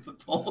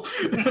 40-foot pole.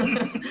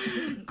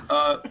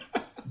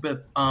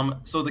 But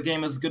so the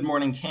game is Good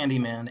Morning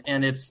Candyman,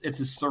 and it's a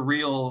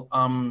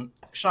surreal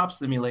shop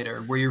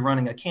simulator where you're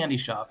running a candy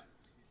shop,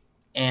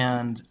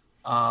 and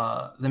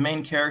the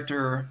main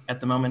character at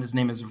the moment, his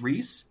name is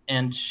Reese,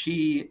 and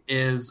she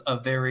is a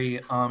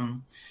very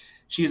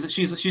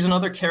she's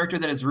another character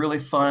that is really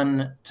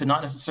fun to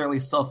not necessarily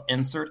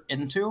self-insert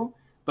into,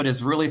 but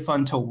is really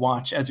fun to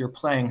watch as you're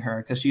playing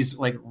her, because she's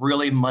like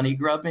really money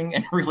grubbing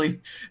and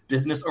really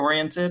business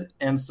oriented.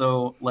 And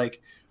so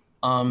like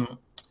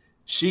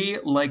she,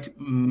 like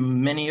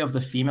many of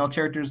the female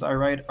characters I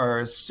write,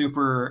 are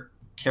super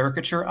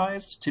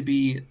caricaturized to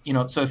be,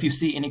 so if you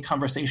see any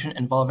conversation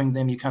involving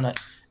them, you kind of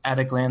at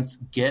a glance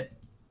get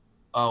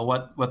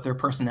what their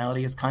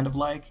personality is kind of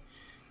like.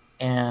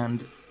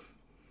 And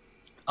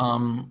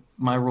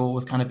my rule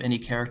with kind of any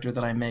character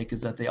that I make is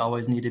that they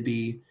always need to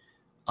be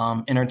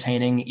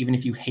entertaining, even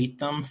if you hate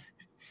them.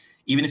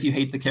 Even if you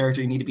hate the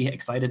character, you need to be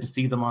excited to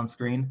see them on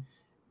screen.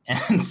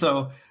 And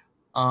so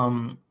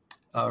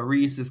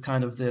Reese is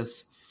kind of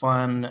this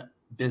fun,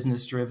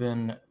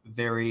 business-driven,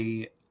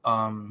 very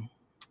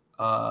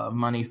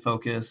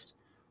money-focused,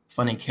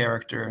 funny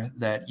character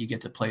that you get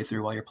to play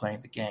through while you're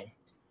playing the game.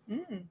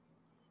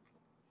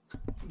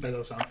 That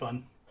does sound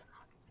fun.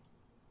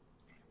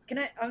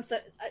 I'm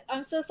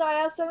so sorry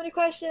I asked so many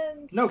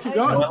questions. No, keep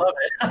going.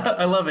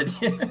 I love it.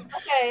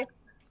 Okay.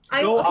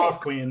 Go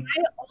off, Queen.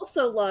 I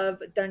also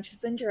love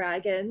Dungeons and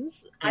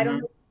Dragons. I don't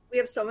know. We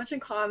have so much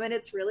in common.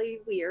 It's really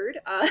weird.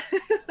 What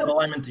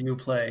alignment do you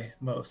play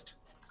most?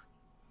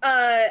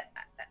 I'm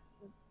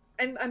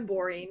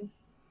boring.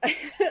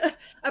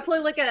 I play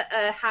like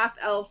a half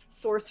elf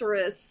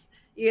sorceress,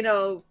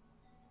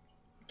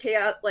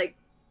 chaos, like,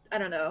 I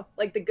don't know,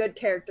 like the good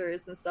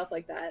characters and stuff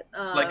like that.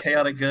 Like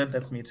chaotic good?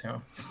 That's me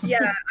too.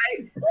 Yeah.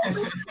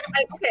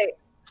 Okay.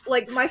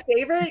 Like my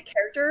favorite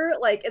character,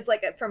 like, it's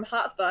like from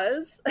Hot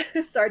Fuzz,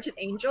 Sergeant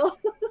Angel.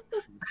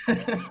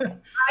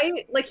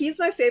 He's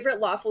my favorite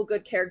lawful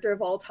good character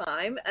of all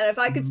time, and if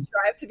I could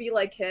strive to be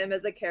like him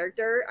as a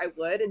character, I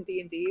would in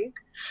D&D.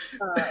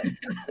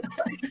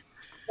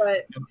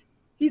 But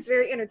he's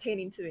very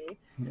entertaining to me.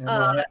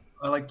 Yeah,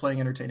 I like playing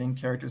entertaining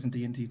characters in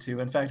D&D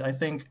too. In fact, I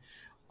think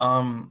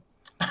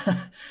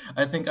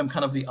I think I'm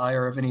kind of the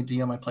ire of any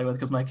DM I play with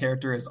because my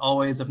character is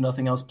always, if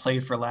nothing else,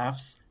 played for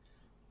laughs.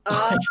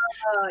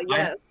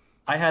 Yes.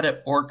 I had an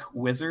orc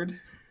wizard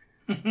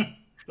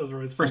Those were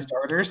always for fun.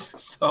 starters,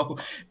 so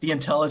the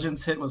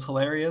intelligence hit was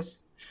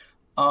hilarious.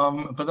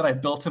 But then I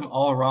built him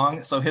all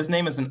wrong. So his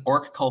name is an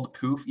orc called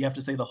Poof. You have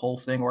to say the whole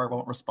thing or I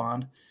won't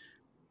respond.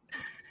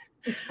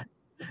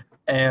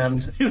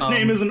 And His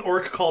name is an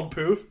orc called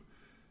Poof.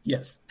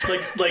 yes.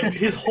 Like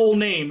his whole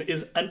name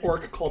is an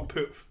orc called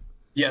Poof.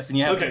 Yes, and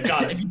you have Okay, to,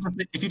 got it.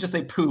 if you just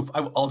say Poof,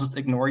 I'll just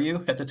ignore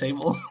you at the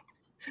table.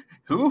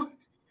 Who?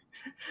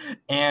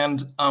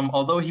 And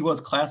although he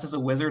was classed as a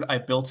wizard, I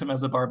built him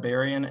as a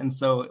barbarian, and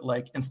so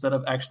like instead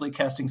of actually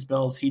casting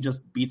spells, he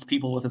just beats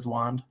people with his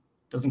wand.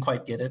 Doesn't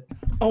quite get it.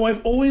 Oh,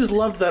 I've always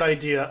loved that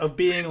idea of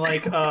being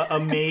like a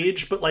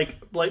mage, but like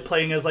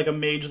playing as like a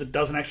mage that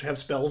doesn't actually have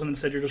spells, and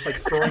instead you're just like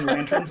throwing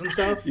lanterns and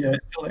stuff. Yeah,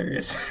 it's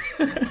hilarious.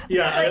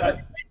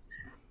 Yeah,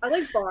 I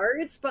like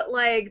bards, but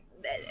like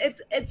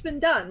it's been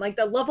done. Like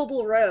the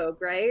lovable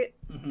rogue, right?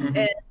 Mhm.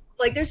 And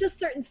like there's just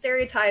certain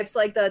stereotypes,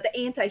 like the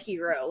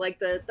anti-hero, like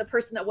the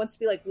person that wants to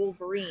be like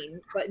Wolverine,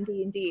 but in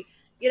D&D,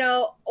 you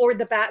know, or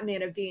the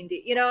Batman of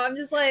D&D. You know, I'm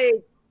just like,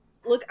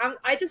 look,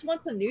 I just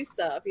want some new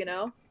stuff, you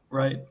know.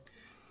 Right.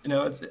 You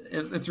know,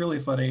 it's really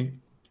funny.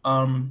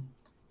 You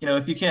know,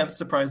 if you can't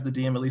surprise the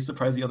DM, at least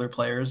surprise the other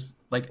players.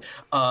 Like,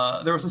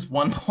 there was this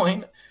one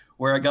point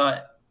where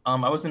I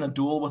was in a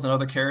duel with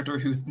another character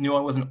who knew I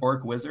was an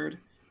orc wizard,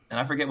 and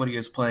I forget what he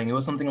was playing. It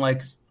was something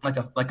like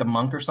a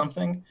monk or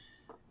something.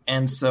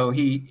 And so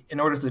he, in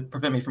order to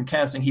prevent me from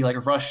casting, he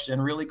like rushed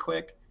in really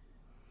quick,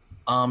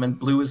 and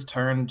blew his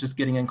turn, just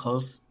getting in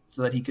close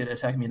so that he could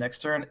attack me next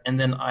turn. And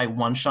then I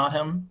one-shot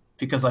him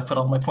because I put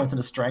all my points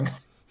into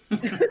strength. Oh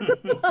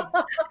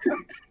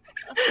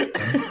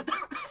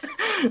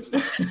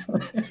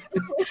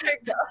my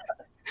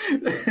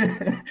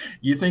God.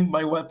 You think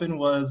my weapon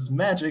was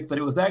magic, but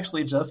it was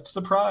actually just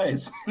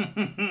surprise. That's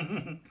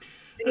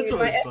Dude,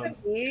 my always fun.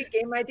 FMV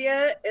game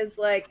idea is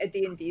like a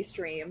D&D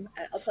stream.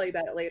 I'll tell you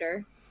about it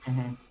later.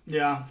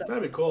 Yeah, So-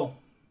 that'd be cool.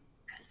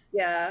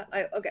 Yeah,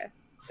 okay.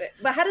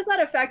 But how does that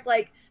affect,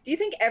 like, do you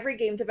think every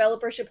game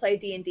developer should play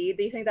D&D?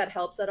 Do you think that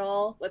helps at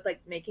all with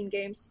like making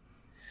games?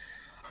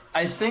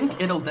 I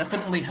think it'll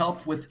definitely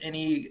help with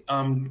any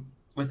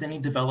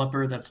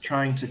developer that's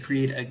trying to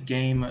create a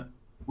game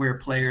where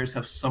players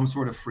have some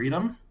sort of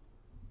freedom,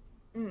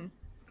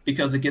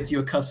 because it gets you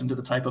accustomed to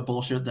the type of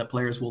bullshit that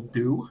players will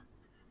do.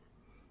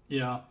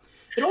 Yeah.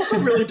 It also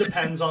really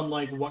depends on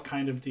like what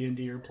kind of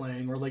D&D you're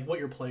playing or like what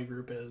your play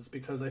group is,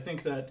 because I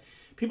think that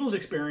people's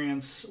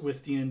experience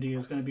with D&D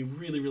is going to be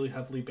really, really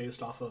heavily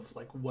based off of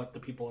like what the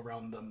people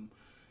around them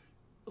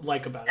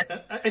like about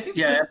it. I think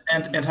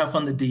And how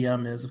fun the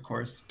DM is, of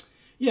course.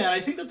 Yeah,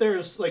 I think that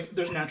there's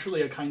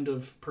naturally a kind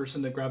of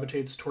person that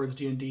gravitates towards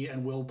D&D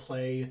and will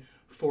play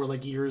for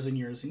like years and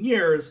years and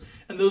years,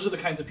 and those are the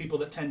kinds of people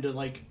that tend to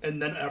like,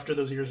 and then after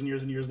those years and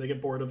years and years they get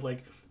bored of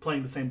like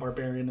playing the same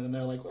barbarian, and then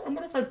they're like, well,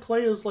 what if I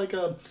play as like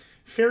a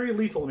fairy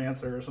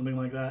lethalmancer or something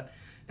like that,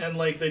 and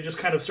like they just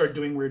kind of start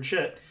doing weird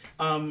shit,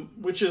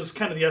 which is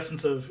kind of the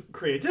essence of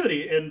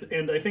creativity,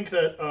 and I think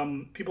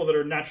that people that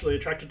are naturally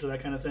attracted to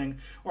that kind of thing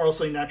are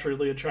also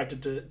naturally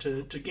attracted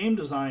to game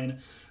design.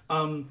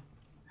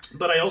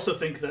 But I also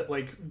think that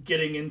like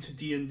getting into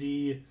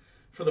D&D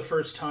for the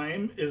first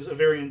time is a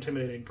very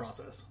intimidating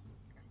process.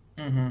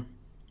 Mm-hmm.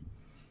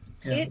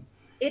 Yeah.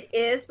 It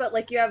is, but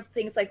like you have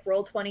things like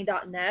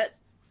Roll20.net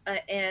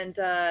and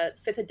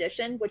 5th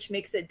edition, which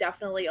makes it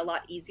definitely a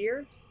lot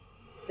easier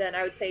than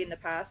I would say in the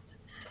past.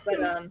 But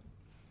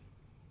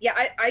yeah,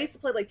 I used to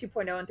play like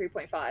 2.0 and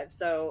 3.5,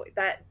 so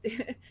that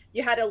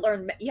you had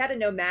to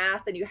know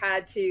math, and you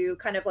had to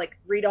kind of like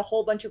read a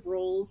whole bunch of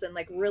rules and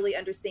like really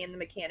understand the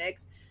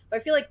mechanics. But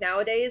I feel like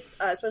nowadays,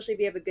 especially if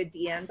you have a good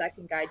DM that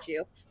can guide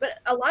you, but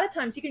a lot of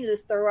times you can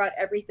just throw out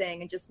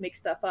everything and just make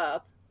stuff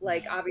up,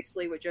 like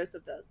obviously what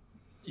Joseph does.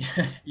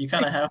 Yeah, you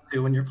kind of have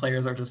to when your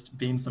players are just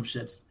being some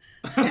shits.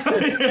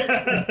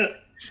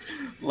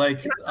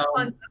 Like,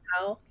 Fun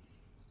somehow.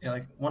 yeah,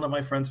 like one of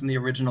my friends from the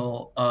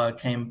original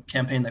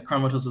campaign that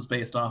Chromatos was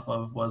based off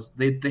of was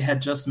they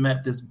had just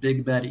met this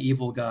big bad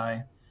evil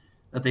guy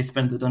that they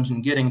spent the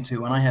dungeon getting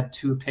to, and I had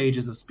 2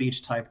 pages of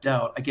speech typed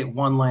out. I get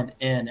 1 line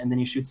in, and then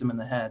he shoots him in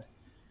the head.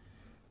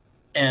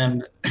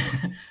 And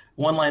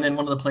 1 line in,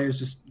 one of the players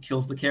just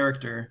kills the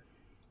character,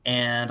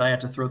 and I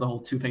had to throw the whole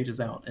 2 pages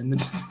out, and then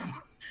just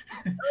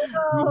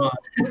move on.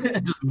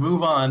 Just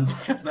move on,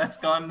 because that's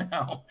gone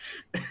now.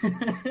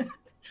 It's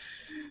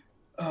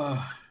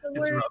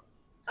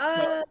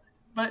rough.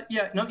 But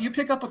yeah, no, you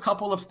pick up a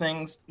couple of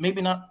things,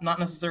 maybe not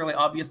necessarily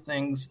obvious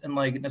things, and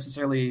like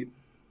necessarily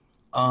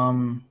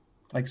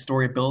like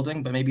story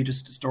building, but maybe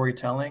just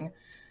storytelling.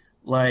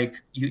 Like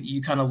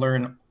you kind of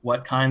learn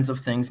what kinds of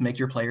things make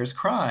your players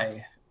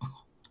cry.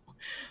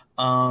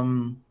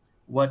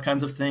 What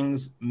kinds of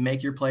things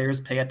make your players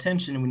pay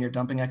attention when you're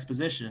dumping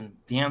exposition?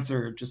 The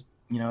answer, just,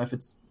 you know, if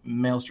it's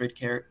male straight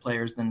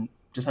players, then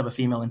just have a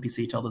female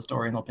NPC tell the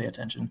story and they'll pay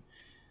attention.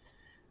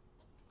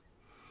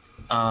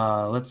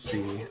 Let's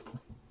see.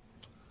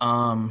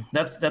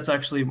 That's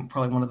actually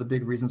probably one of the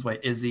big reasons why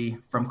Izzy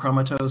from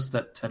Chromatos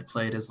that Ted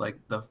played is like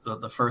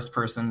the first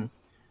person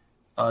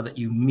that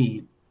you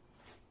meet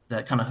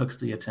that kind of hooks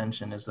the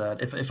attention. Is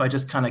that if I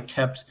just kind of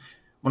kept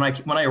when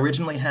I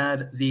originally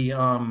had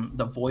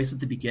the voice at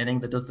the beginning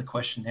that does the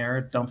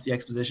questionnaire, dump the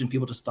exposition,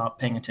 people just stop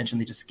paying attention,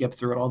 they just skip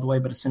through it all the way.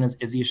 But as soon as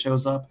Izzy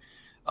shows up,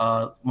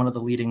 one of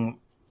the leading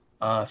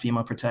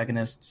female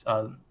protagonists,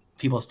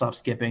 people stop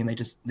skipping,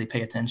 they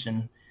pay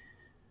attention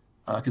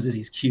because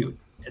Izzy's cute.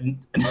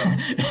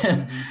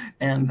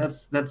 And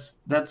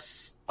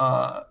that's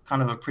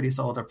kind of a pretty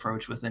solid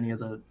approach with any of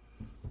the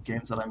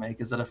games that I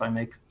make, is that if I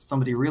make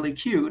somebody really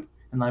cute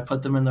and I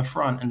put them in the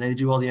front and they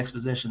do all the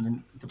exposition,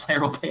 then the player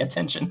will pay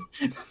attention.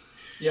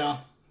 Yeah,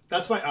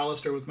 that's why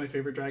Alistair was my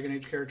favorite Dragon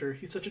Age character.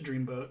 He's such a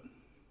dreamboat.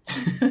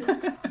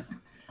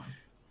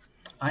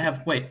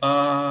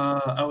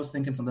 I was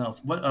thinking something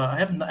else. I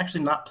haven't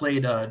actually not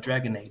played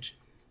Dragon Age.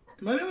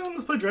 Am I the only one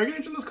that's played Dragon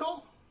Age in this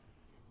call?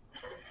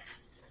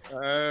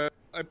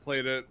 I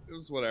played it. It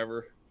was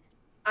whatever.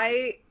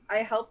 I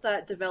helped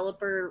that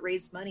developer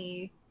raise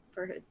money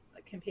for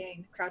a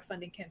campaign,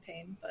 crowdfunding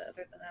campaign, but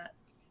other than that,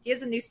 he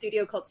has a new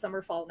studio called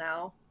Summerfall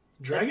now.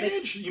 Dragon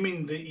Age? You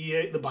mean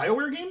the the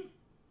BioWare game?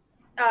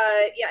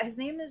 Yeah, his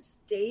name is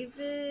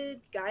David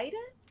Gaiden,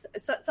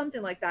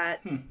 something like that.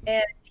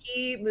 And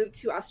he moved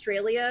to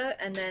Australia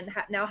and then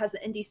now has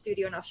an indie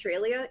studio in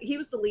Australia. He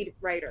was the lead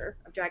writer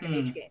of Dragon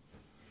Age game.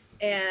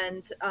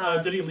 And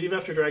did he leave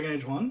after Dragon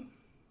Age 1?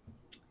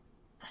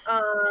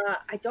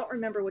 I don't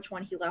remember which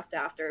one he left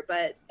after,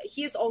 but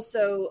he is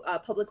also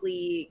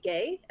publicly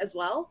gay as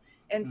well.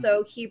 And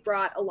so he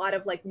brought a lot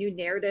of like new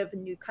narrative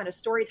and new kind of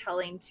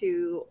storytelling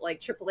to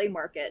like AAA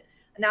market.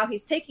 And now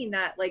he's taking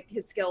that, like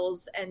his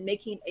skills, and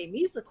making a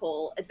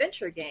musical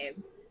adventure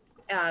game,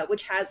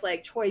 which has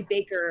like Troy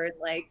Baker and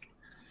like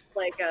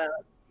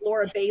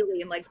Laura Bailey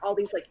and like all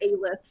these like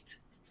A-list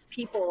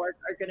people are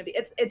going to be.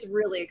 It's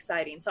really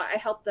exciting. So I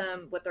helped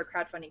them with their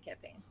crowdfunding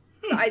campaign.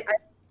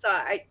 So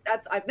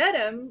I've met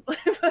him, but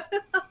I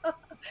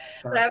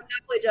have not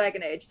played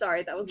Dragon Age.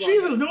 Sorry, that was long.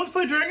 Jesus, no one's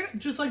played Dragon Age?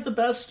 Just like the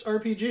best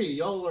RPG.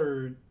 Y'all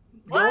are...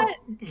 What?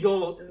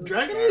 Y'all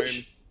Dragon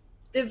Age?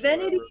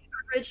 Divinity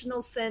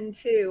Original Sin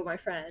 2, my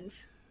friend.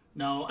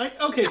 No.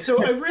 Okay,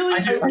 so I really...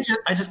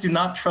 I just do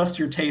not trust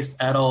your taste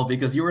at all,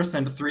 because you were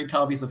sent 3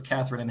 copies of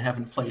Catherine and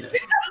haven't played it.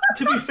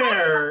 To be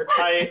fair,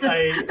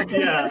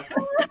 yeah.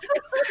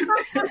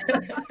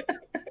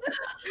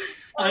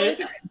 I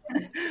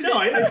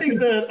think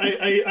that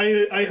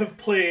I have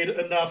played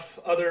enough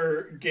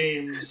other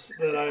games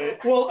that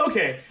well,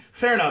 okay,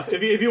 fair enough.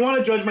 If you want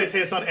to judge my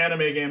taste on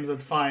anime games,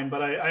 that's fine.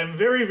 But I'm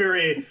very,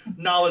 very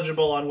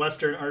knowledgeable on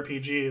Western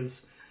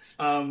RPGs.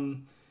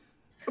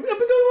 But what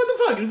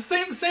the fuck? It's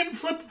the same.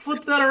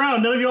 Flip that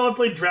around. None of y'all have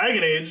played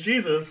Dragon Age.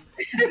 Jesus,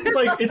 it's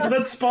like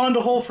that spawned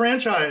a whole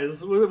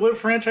franchise. What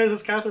franchise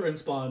has Catherine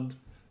spawned?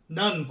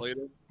 None. Played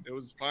it. It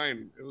was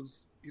fine. It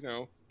was,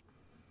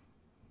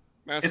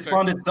 It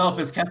spawned itself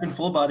as Captain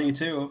Fullbody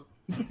too.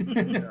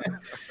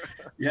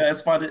 Yeah, it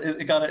spawned.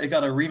 It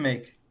got a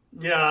remake.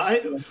 Yeah,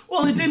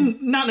 it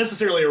didn't. Not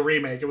necessarily a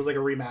remake. It was like a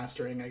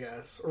remastering, I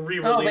guess, a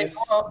re-release.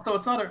 So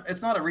it's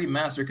not a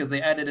remaster because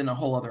they added in a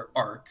whole other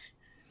arc.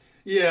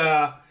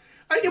 Yeah,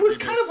 it was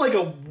kind of like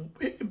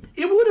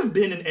it would have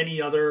been in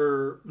any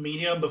other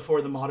medium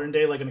before the modern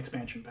day, like an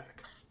expansion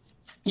pack.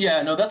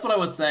 Yeah, no, that's what I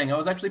was saying. I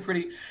was actually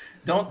pretty.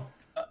 Don't.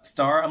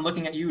 Star, I'm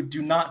looking at you.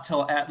 Do not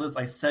tell Atlas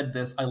I said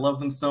this. I love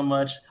them so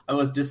much. I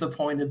was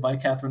disappointed by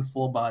Catherine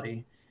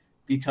Fullbody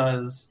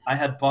because I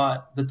had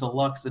bought the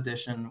deluxe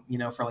edition,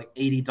 for like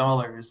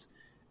 $80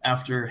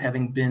 after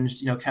having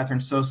binged, Catherine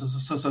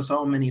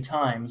so many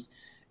times,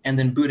 and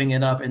then booting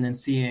it up and then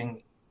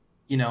seeing,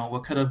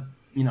 what could have,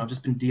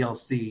 just been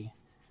DLC.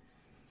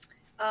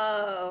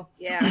 Oh,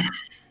 yeah.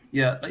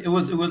 Yeah, it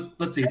was.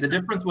 Let's see. The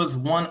difference was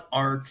one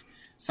arc,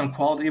 some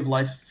quality of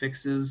life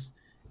fixes,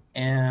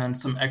 and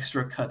some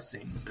extra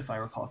cutscenes, if I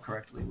recall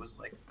correctly, was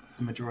like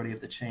the majority of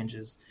the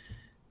changes.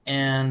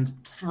 And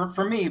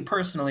for me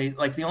personally,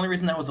 like the only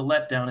reason that was a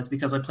letdown is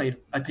because I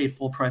paid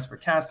full price for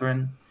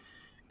Catherine,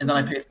 and then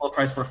I paid full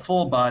price for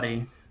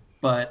Fullbody,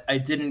 but I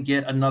didn't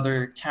get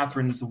another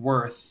Catherine's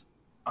worth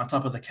on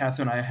top of the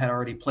Catherine I had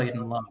already played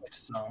and loved.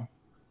 So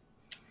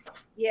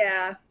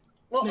yeah,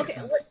 well, Makes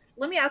okay. sense.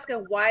 Let me ask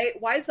you, why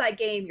is that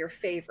game your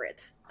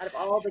favorite out of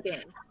all the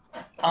games?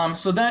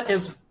 So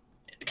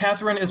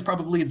Catherine is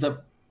probably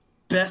the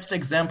best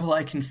example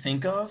I can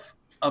think of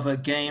a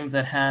game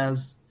that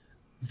has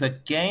the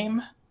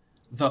game,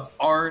 the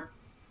art,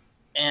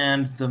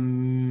 and the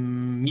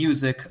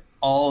music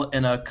all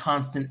in a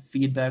constant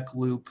feedback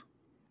loop,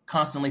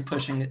 constantly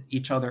pushing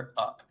each other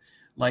up.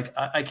 Like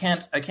I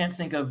can't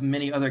think of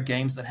many other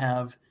games that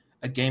have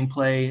a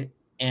gameplay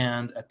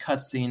and a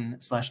cutscene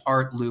 /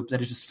 art loop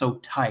that is just so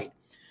tight.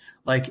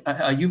 Like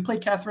you've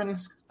played Catherine,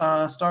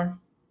 Star?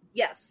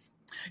 Yes.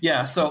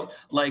 Yeah. So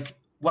like,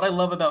 what I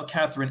love about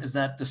Catherine is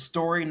that the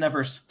story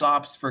never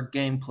stops for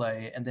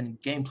gameplay, and then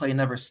gameplay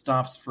never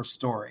stops for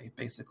story,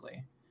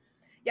 basically.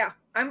 Yeah,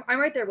 I'm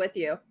right there with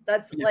you.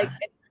 That's like,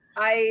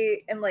 I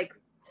am like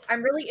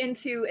I'm really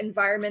into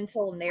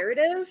environmental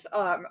narrative,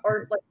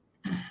 or like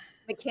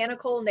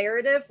mechanical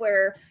narrative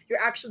where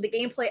the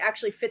gameplay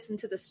actually fits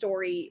into the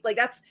story. Like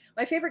that's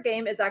my favorite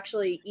game is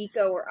actually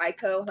Ico or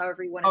Ico,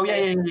 however you want to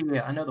say it.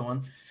 Yeah, I know the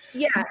one.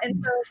 Yeah,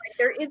 and so like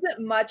there isn't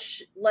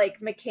much like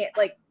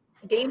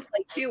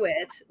gameplay to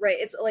it, right?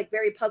 It's like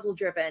very puzzle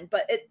driven,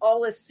 but it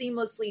all is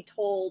seamlessly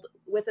told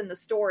within the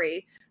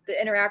story. The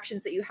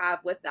interactions that you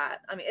have with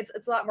that. I mean,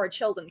 it's a lot more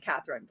chill than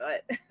Catherine,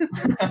 but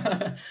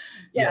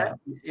yeah.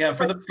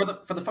 For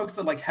the folks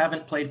that like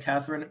haven't played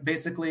Catherine,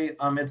 basically,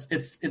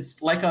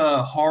 it's like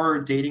a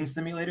horror dating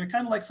simulator,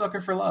 kind of like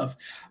Sucker for Love,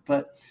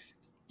 but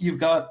you've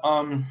got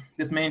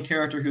this main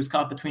character who's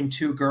caught between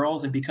two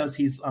girls, and because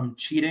he's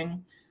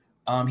cheating,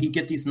 he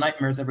get these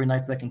nightmares every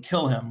night that can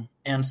kill him,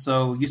 and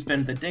so you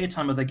spend the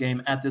daytime of the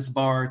game at this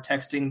bar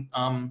texting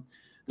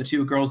the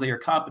two girls that you're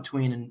caught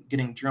between and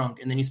getting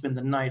drunk, and then you spend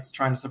the nights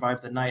trying to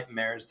survive the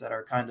nightmares that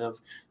are kind of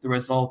the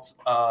results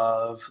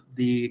of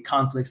the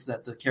conflicts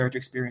that the character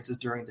experiences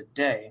during the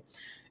day.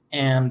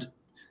 And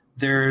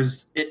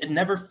it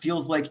never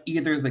feels like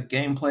either the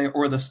gameplay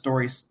or the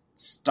story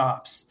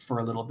stops for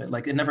a little bit.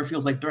 Like it never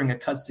feels like during a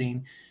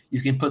cutscene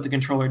you can put the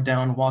controller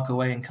down, walk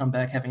away, and come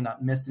back having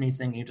not missed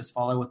anything, and you just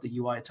follow what the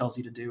UI tells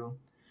you to do.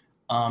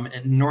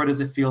 And nor does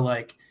it feel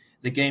like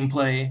the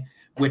gameplay,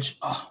 which,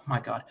 oh my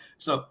God.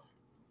 So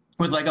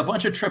with like a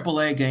bunch of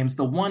AAA games,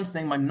 the one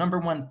thing, my number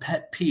one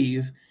pet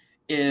peeve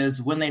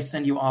is when they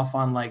send you off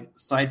on like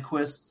side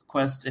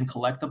quests and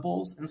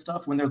collectibles and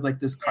stuff, when there's like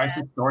this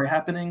crisis story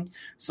happening.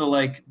 So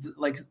like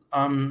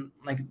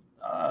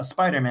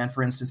Spider-Man,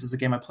 for instance, is a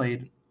game I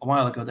played a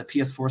while ago, the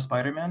PS4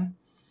 Spider-Man.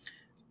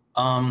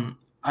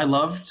 I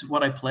loved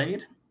what I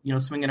played,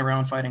 swinging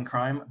around fighting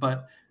crime.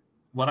 But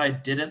what I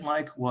didn't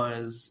like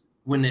was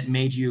when it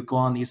made you go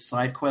on these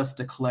side quests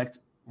to collect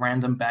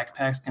random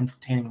backpacks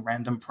containing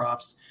random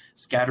props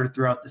scattered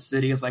throughout the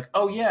city. Is like,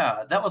 oh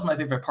yeah, that was my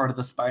favorite part of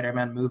the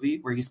Spider-Man movie,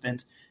 where he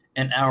spent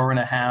an hour and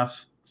a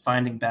half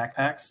finding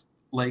backpacks.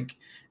 Like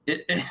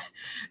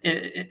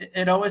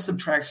it always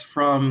subtracts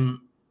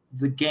from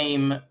the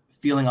game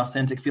feeling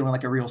authentic, feeling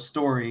like a real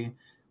story,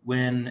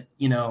 when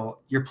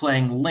you're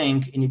playing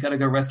Link and you got to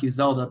go rescue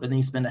Zelda, but then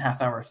you spend a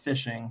half hour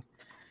fishing.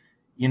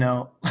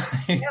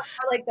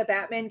 Like the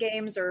Batman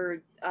games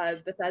or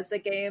Bethesda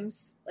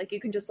games, like you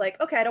can just like,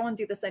 okay, I don't want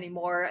to do this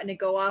anymore, and then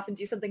go off and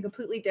do something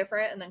completely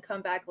different, and then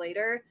come back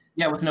later.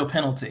 Yeah, with no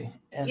penalty.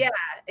 And yeah,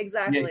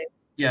 exactly.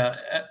 Yeah.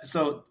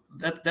 So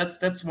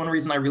that's one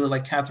reason I really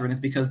like Catherine, is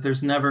because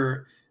there's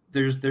never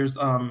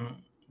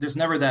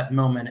that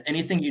moment.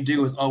 Anything you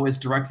do is always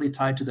directly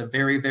tied to the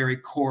very, very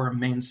core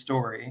main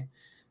story.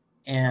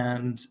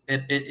 And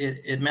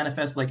it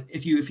manifests like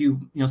if you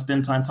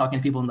spend time talking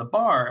to people in the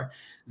bar,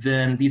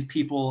 then these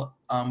people,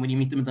 when you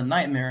meet them in the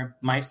nightmare,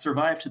 might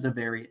survive to the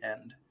very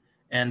end.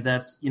 And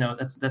that's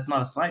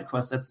not a side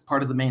quest. That's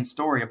part of the main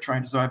story of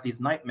trying to survive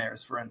these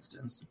nightmares, for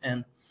instance.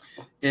 And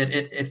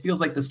it feels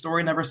like the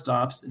story never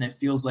stops, and it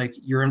feels like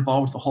you're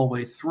involved the whole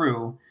way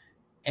through.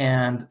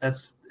 And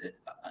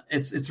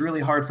it's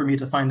really hard for me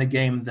to find a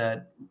game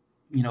that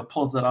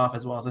pulls that off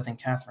as well as I think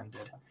Catherine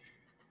did.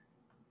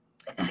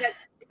 Yeah.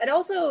 And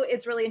also,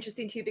 it's really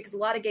interesting too, because a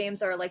lot of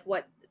games are like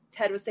what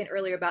Ted was saying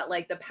earlier about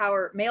like the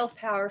male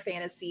power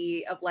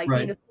fantasy of like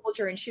being a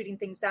soldier and shooting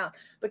things down.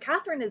 But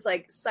Catherine is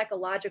like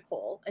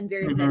psychological and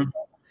very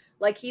mental.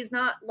 Like he's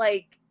not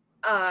like,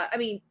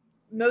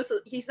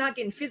 he's not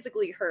getting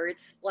physically hurt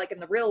like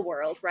in the real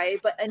world, right?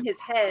 But in his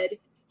head,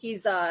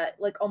 he's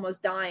like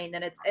almost dying,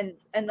 and it's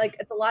like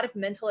it's a lot of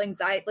mental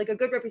anxiety, like a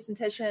good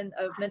representation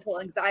of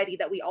mental anxiety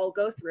that we all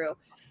go through.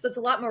 So it's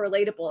a lot more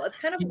relatable. It's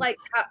kind of like,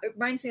 it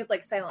reminds me of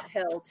like Silent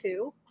Hill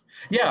too.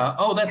 Yeah.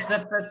 Oh, that's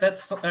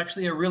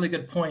actually a really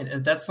good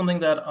point. That's something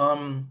that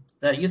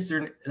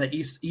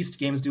East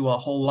games do a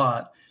whole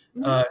lot.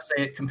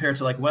 Say compared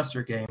to like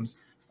Western games,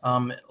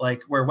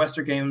 like where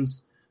Western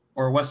games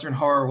or Western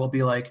horror will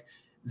be like,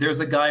 there's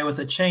a guy with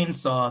a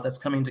chainsaw that's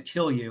coming to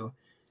kill you,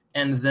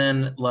 and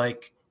then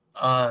like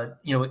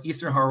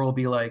Eastern horror will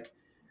be like,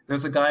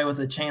 there's a guy with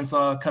a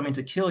chainsaw coming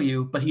to kill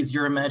you, but he's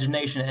your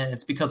imagination, and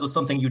it's because of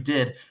something you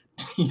did.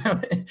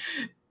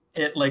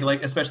 It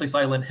like especially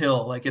Silent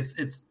Hill, like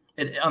it's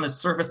on a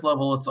surface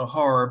level it's a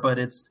horror, but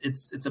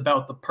it's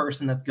about the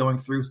person that's going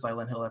through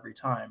Silent Hill every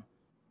time.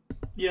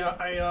 Yeah,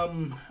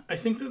 I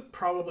think that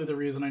probably the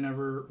reason I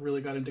never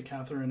really got into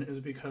Catherine is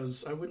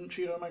because I wouldn't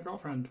cheat on my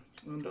girlfriend,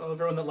 and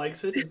everyone that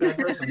likes it is a bad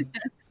person.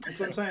 That's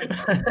what I'm saying.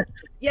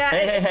 Yeah.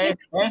 Hey!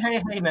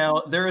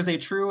 Now there is a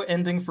true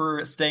ending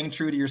for staying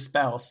true to your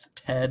spouse,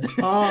 Ted.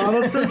 Oh,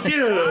 that's so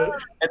cute. And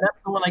that's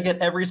the one I get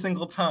every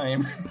single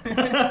time.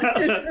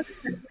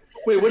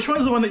 Wait, which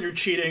one's the one that you're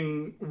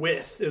cheating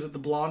with? Is it the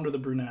blonde or the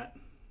brunette?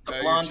 The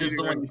blonde is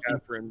the one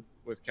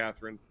with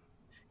Catherine.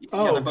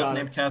 Oh, yeah, they're both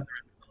named Catherine.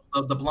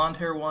 The blonde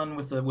hair one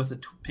with the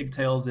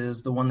pigtails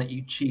is the one that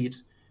you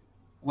cheat.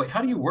 Wait, how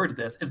do you word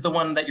this? It's the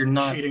one that you're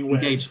not cheating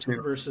engaged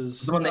to.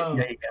 Versus the one that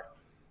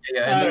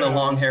yeah. And then the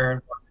long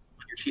hair one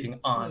you're cheating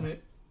on.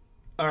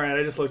 All right,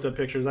 I just looked at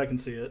pictures. I can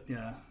see it.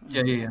 Yeah.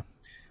 Yeah.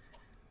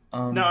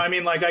 No, I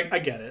mean, like, I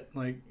get it.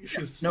 Like,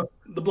 she's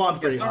the blonde's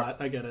pretty hot.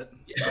 I get it.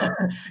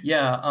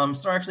 Yeah.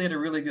 Star actually had a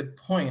really good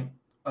point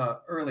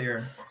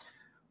earlier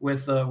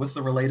with the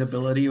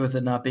relatability with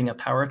it not being a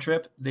power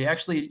trip. They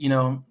actually,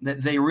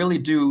 they really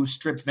do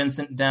strip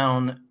Vincent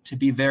down to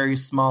be very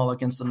small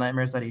against the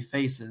nightmares that he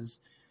faces.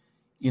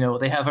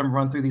 They have him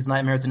run through these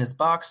nightmares in his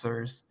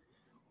boxers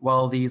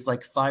while these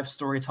like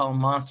 5-story tall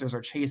monsters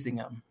are chasing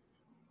him.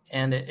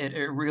 And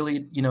it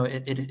really,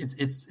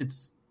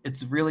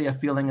 it's really a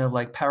feeling of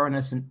like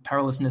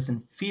powerlessness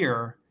and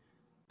fear,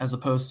 as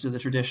opposed to the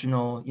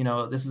traditional,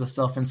 this is a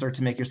self-insert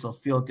to make yourself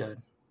feel good.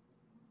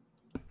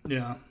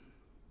 Yeah.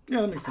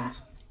 Yeah, that makes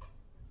sense.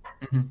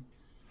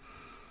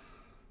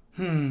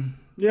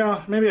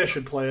 Yeah, maybe I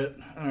should play it.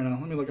 I don't know.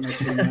 Let me look at my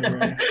Steam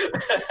library.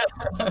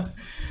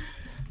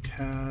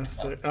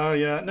 Oh,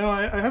 yeah. No,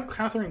 I have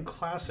Catherine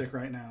Classic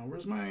right now.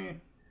 Where's my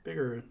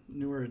bigger,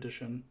 newer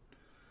edition?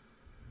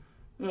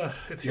 Ugh,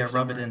 it's here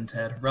rub it in,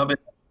 Ted. Rub it.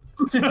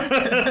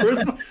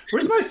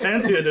 Where's my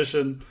fancy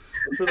edition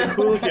for the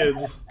cool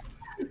kids?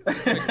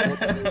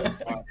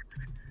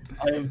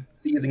 I am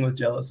seething with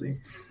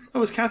jealousy.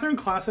 Oh, is Catherine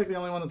Classic the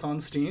only one that's on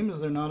Steam? Is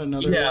there not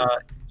another?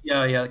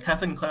 Yeah.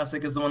 Catherine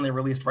Classic is the one they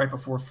released right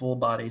before Full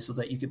Body so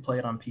that you could play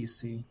it on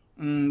PC.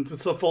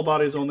 So Full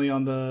Body is only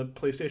on the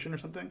PlayStation or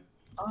something?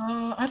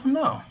 I don't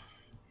know.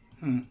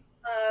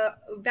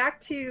 Back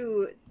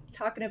to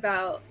talking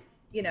about,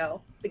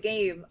 the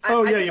game.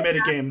 You made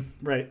a game,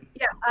 right?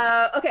 Yeah.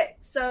 Okay,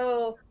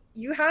 so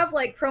you have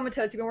like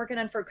Chromatos you've been working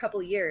on for a couple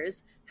of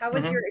years. How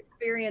has your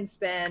experience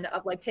been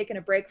of like taking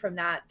a break from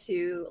that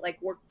to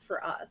like work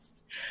for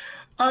us?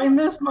 I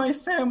miss my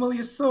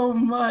family so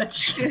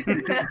much.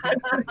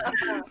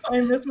 I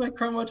miss my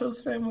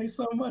Chromatos family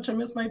so much. I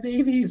miss my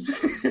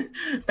babies.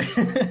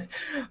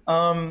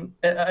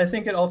 I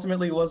think it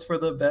ultimately was for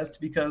the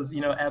best because,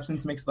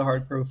 absence makes the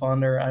heart grow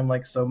fonder. I'm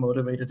like so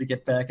motivated to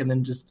get back and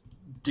then just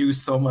do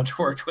so much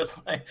work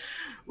with my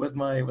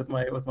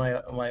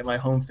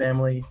home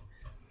family.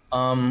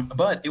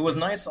 But it was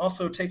nice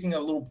also taking a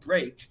little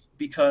break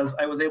because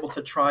I was able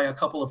to try a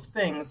couple of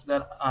things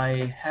that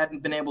I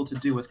hadn't been able to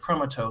do with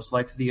Chromatos,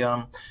 like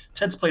the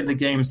Ted's played the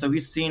game, so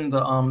he's seen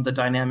the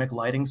dynamic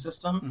lighting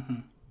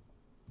system,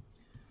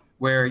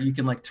 where you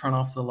can like turn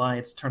off the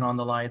lights, turn on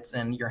the lights,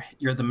 and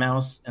you're the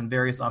mouse, and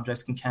various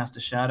objects can cast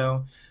a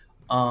shadow.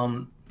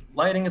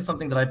 Lighting is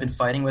something that I've been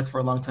fighting with for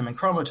a long time in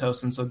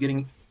Chromatos, and so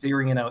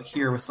figuring it out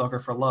here with Sucker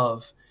for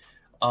Love,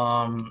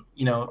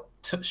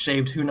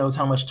 shaved who knows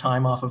how much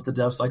time off of the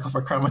dev cycle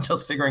for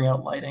Chromatos figuring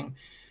out lighting,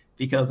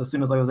 because as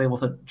soon as I was able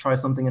to try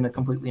something in a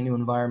completely new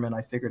environment,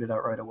 I figured it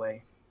out right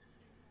away.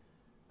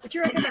 Would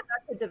you recommend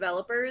that to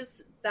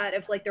developers that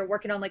if like they're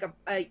working on like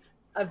a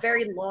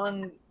very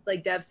long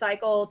like dev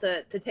cycle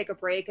to take a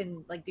break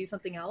and like do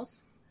something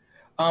else?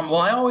 Well,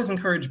 I always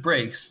encourage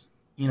breaks.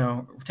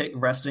 Take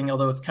resting,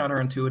 although it's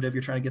counterintuitive.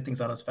 You're trying to get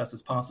things out as fast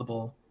as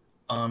possible.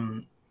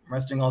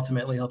 Resting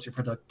ultimately helps your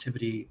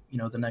productivity,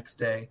 the next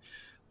day.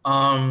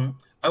 I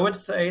would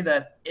say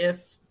that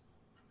if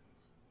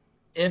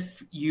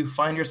you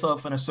find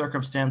yourself in a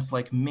circumstance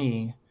like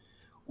me,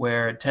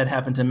 where Ted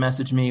happened to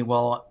message me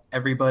while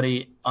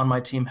everybody on my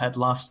team had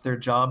lost their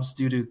jobs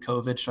due to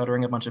COVID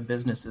shuttering a bunch of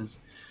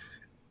businesses,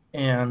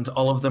 and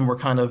all of them were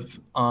kind of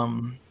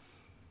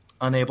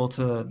unable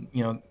to,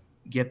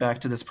 get back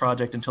to this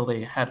project until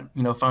they had,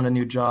 found a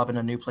new job and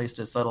a new place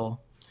to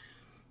settle.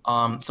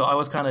 So I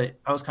was kind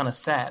of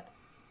sad,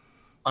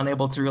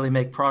 unable to really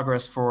make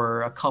progress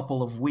for a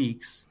couple of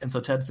weeks. And so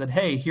Ted said,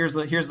 "Hey, here's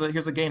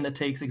a game that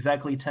takes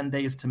exactly 10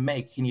 days to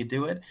make. Can you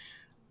do it?"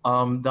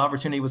 The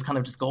opportunity was kind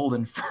of just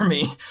golden for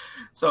me.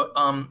 So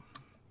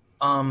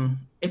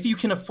if you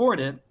can afford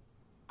it,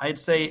 I'd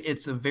say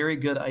it's a very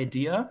good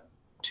idea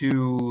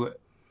to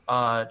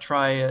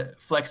try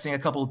flexing a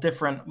couple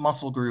different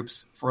muscle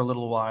groups for a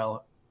little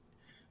while.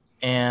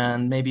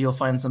 And maybe you'll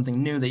find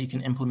something new that you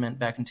can implement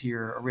back into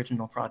your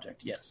original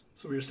project. Yes.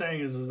 So what you're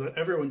saying is that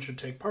everyone should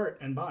take part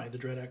and buy the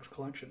DreadX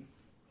collection.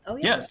 Oh,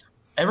 yeah. Yes.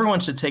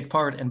 Everyone should take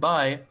part and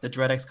buy the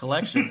DreadX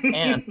collection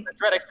and the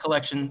DreadX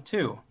collection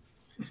too.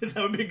 That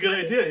would be a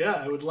good idea. Yeah,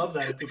 I would love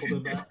that if people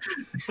did that.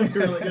 That'd be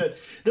really good.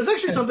 There's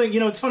actually something,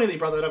 it's funny that you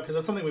brought that up because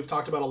that's something we've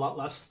talked about a lot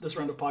less this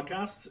round of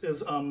podcasts is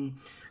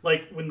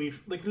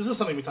this is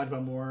something we talked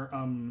about more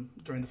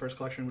during the first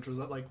collection, which was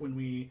that like when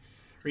we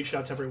reached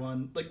out to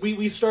everyone, like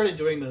we started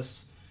doing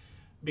this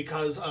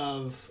because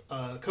of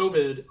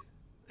COVID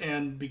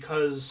and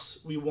because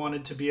we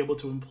wanted to be able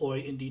to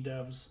employ indie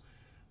devs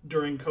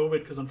during COVID,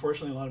 because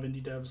unfortunately a lot of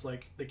indie devs,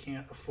 like, they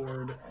can't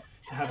afford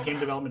to have game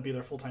development be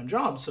their full-time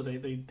job, so they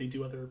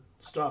do other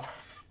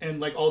stuff, and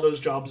like all those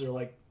jobs are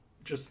like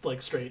just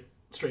like straight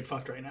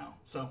fucked right now.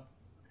 So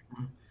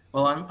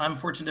well, I'm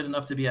fortunate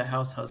enough to be a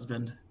house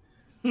husband.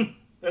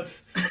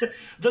 that's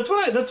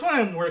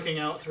why I'm working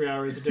out 3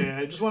 hours a day.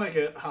 I just want to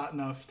get hot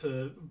enough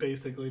to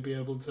basically be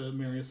able to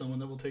marry someone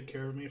that will take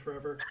care of me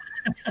forever.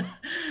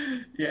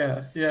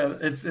 yeah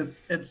it's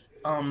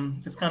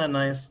kind of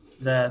nice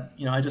that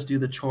I just do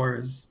the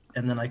chores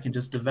and then I can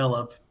just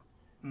develop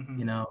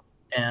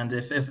And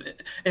if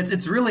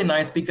it's really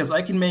nice because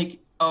I can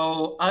make,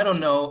 I don't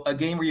know, a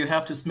game where you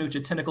have to smooch a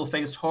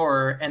tentacle-faced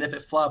horror, and if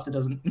it flops, it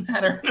doesn't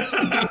matter. But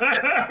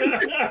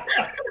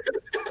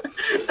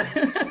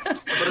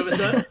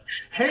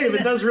if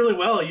it does really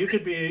well, you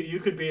can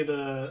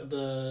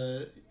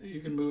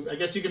move. I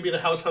guess you can be the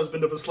house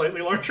husband of a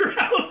slightly larger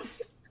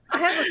house. I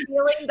have a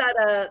feeling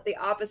that the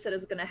opposite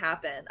is going to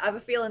happen. I have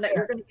a feeling that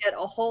you're going to get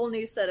a whole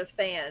new set of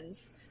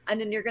fans, and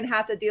then you're going to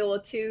have to deal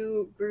with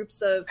two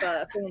groups of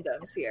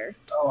fandoms here.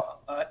 Oh,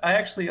 I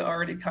actually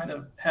already kind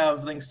of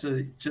have, thanks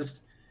to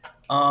just,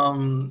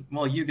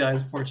 you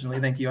guys, fortunately,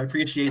 thank you. I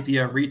appreciate the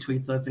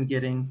retweets I've been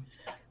getting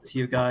to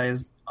you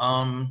guys.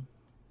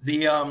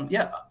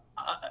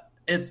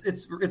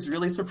 It's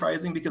really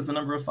surprising because the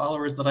number of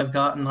followers that I've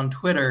gotten on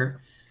Twitter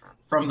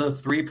from the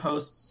 3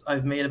 posts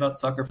I've made about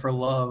Sucker for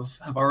Love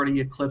have already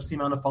eclipsed the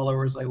amount of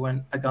followers I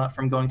got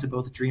from going to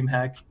both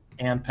DreamHack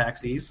and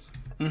PAX East.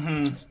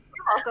 Mm-hmm.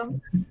 You're welcome.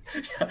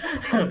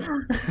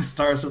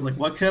 Stars was like,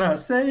 what can I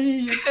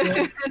say?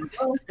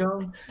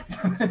 Welcome.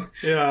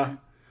 Yeah.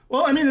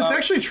 Well, I mean, it's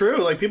actually true.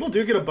 Like, people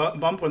do get a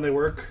bump when they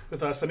work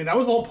with us. I mean, that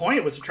was the whole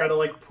point, was to try to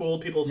like pool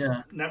people's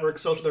their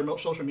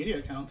social media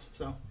accounts.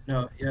 So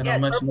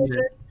much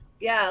needed.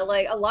 Yeah,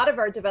 like a lot of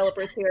our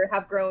developers here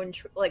have grown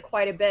like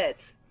quite a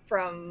bit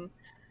from,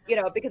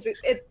 because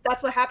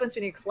that's what happens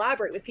when you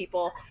collaborate with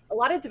people. A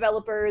lot of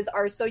developers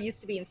are so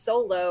used to being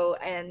solo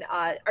and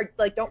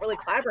don't really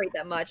collaborate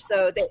that much.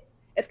 So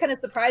it's kind of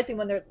surprising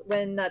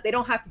when they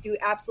don't have to do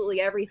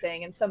absolutely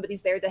everything, and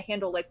somebody's there to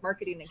handle like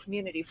marketing and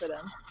community for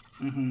them.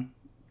 Mm-hmm.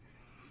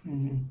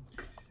 Mm-hmm.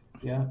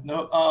 Yeah.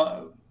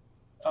 No.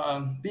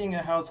 Being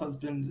a house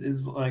husband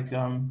is like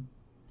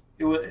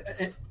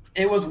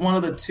it was one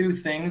of the 2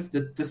 things.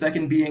 That the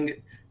second being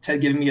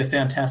Ted giving me a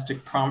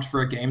fantastic prompt for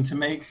a game to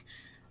make.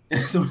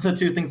 It's one of the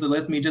 2 things that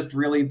lets me just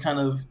really kind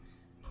of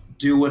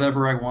do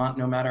whatever I want,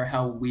 no matter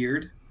how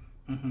weird.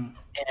 Mm-hmm.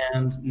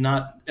 And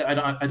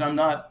I'm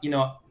not,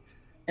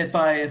 if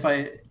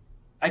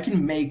I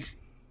can make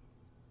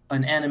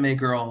an anime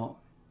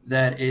girl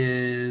that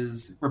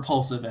is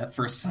repulsive at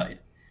first sight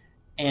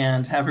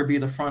and have her be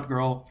the front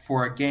girl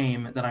for a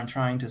game that I'm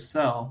trying to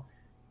sell,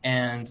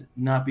 and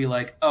not be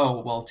like,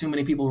 oh, well, too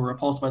many people were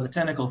repulsed by the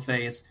tentacle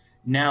face,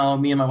 now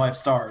me and my wife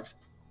starve.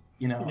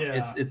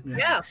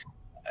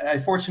 I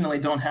fortunately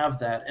don't have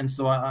that, and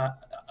so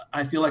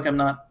I feel like I'm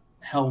not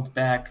held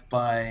back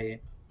by.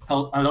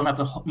 I don't have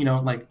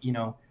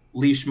to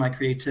leash my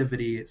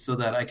creativity so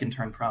that I can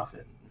turn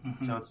profit.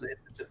 Mm-hmm. So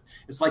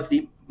it's like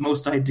the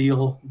most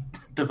ideal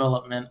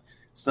development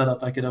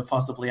setup I could have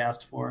possibly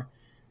asked for.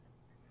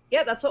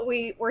 Yeah, that's what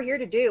we're here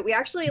to do. We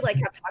actually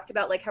have talked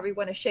about how we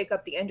want to shake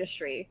up the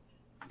industry.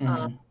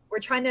 Mm-hmm. We're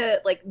trying to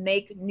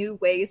make new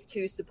ways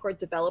to support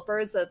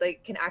developers so that they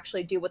can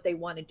actually do what they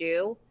want to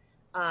do.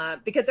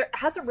 Because there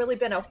hasn't really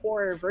been a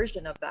horror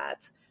version of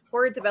that.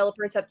 Horror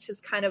developers have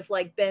just kind of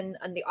been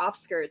on the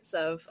offskirts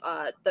of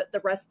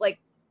the rest, like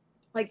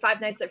Five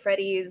Nights at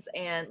Freddy's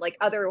and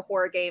other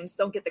horror games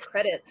don't get the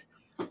credit.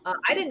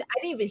 I didn't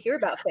even hear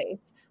about Faith.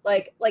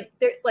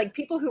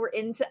 People who were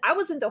into, I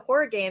was into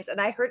horror games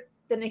and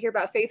didn't hear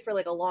about Faith for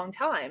a long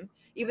time,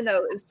 even though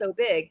it was so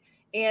big.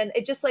 And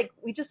it just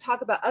we just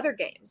talk about other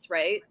games,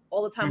 right?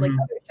 All the time, Mm-hmm.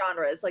 other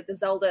genres, the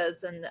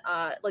Zeldas and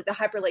the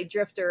Hyper Light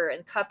Drifter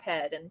and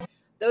Cuphead and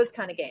those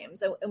kind of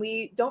games. And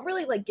we don't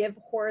really give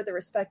horror the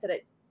respect that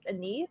it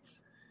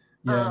needs.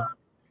 Yeah.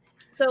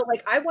 So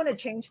I want to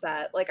change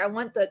that. I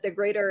want the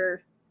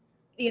greater,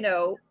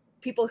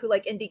 people who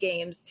like indie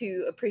games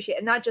to appreciate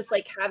and not just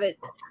have it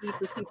be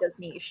perceived as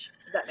niche.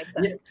 If that makes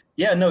sense.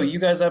 Yeah, no, you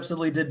guys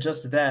absolutely did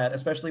just that,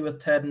 especially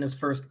with Ted in his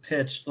first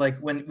pitch.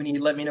 When he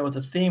let me know what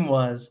the theme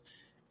was,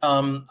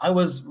 I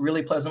was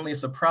really pleasantly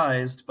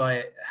surprised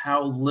by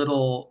how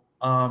little,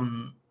 how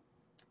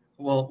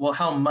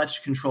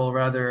much control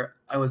rather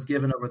I was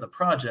given over the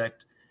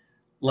project.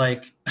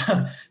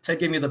 Ted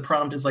gave me the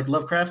prompt is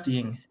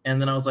Lovecraftian, and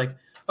then I was like,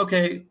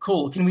 okay,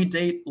 cool. Can we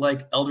date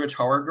Eldritch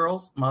horror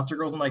girls, monster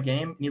girls in my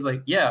game? And he's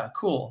like, yeah,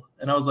 cool.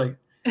 And I was like,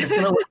 it's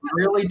gonna look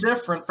really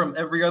different from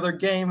every other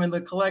game in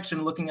the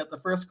collection. Looking at the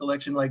first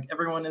collection,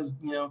 everyone is,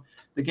 the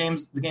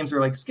games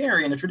are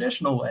scary in a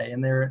traditional way,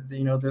 and they're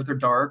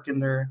dark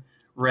and they're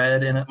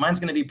red, and mine's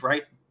gonna be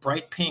bright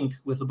pink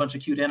with a bunch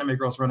of cute anime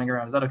girls running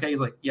around. Is that okay? He's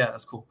like, yeah,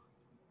 that's cool.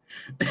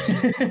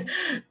 And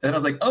I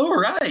was like, oh,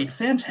 right,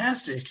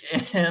 fantastic.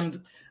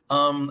 And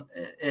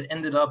it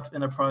ended up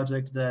in a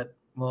project that,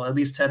 well, at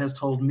least Ted has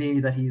told me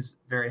that he's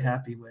very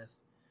happy with.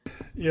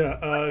 Yeah,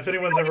 if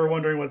anyone's ever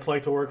wondering what it's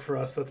like to work for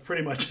us, that's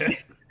pretty much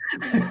it.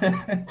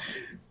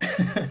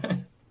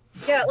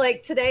 Yeah,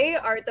 today,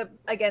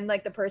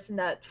 the person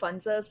that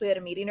funds us, we had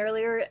a meeting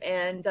earlier,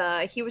 and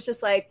he was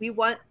just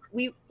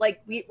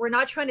we're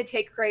not trying to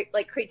take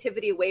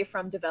creativity away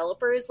from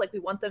developers. We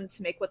want them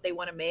to make what they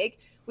want to make.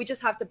 We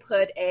just have to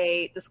put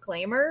a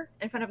disclaimer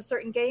in front of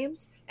certain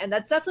games, and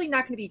that's definitely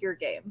not going to be your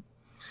game.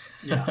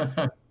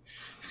 Yeah.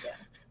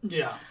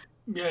 Yeah.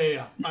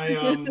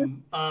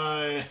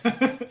 I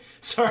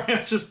sorry, I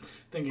was just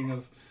thinking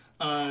of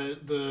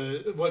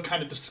what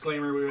kind of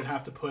disclaimer we would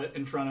have to put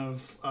in front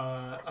of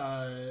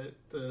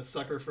the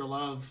Sucker for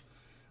Love.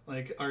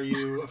 Like, are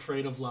you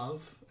afraid of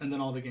love? And then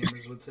all the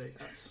gamers would say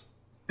yes.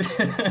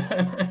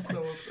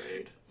 So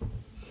afraid.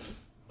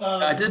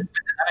 I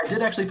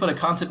did actually put a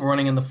content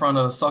warning in the front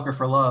of Sucker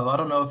for Love. I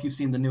don't know if you've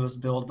seen the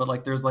newest build, but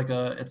like there's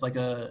it's like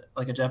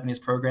a Japanese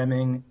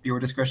programming viewer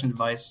discretion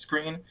device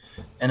screen,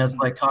 and it's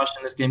like,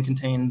 caution, this game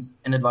contains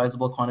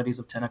inadvisable quantities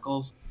of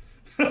tentacles.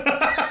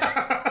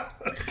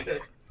 That's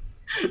good.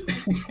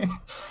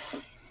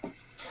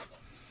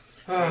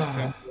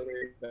 I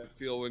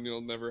feel when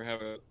you'll never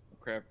have a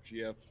craft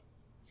GF.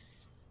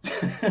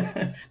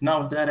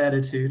 Not with that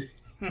attitude.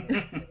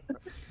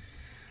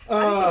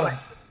 About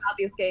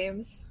these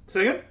games.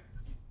 Say again?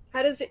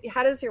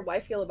 How does your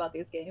wife feel about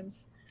these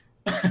games?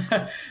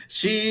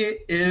 She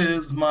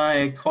is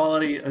my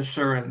quality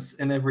assurance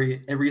in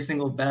every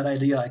single bad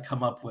idea I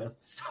come up with.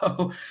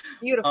 So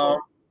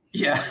Beautiful.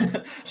 yeah,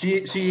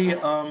 she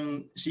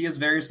is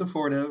very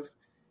supportive.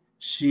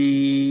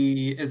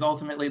 She is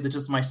ultimately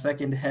just my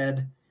second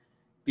head,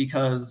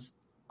 because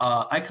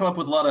I come up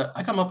with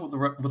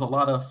a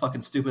lot of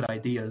fucking stupid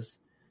ideas,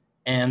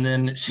 and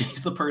then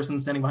she's the person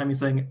standing behind me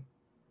saying,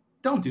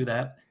 "Don't do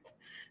that.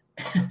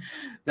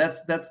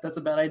 that's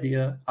a bad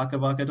idea.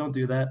 Akabaka, don't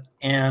do that."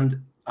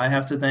 And I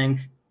have to thank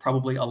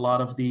probably a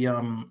lot of the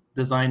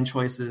design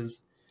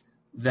choices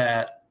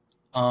that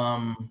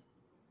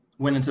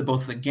went into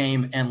both the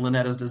game and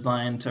Lynetta's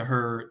design to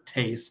her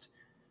taste.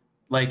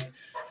 Like,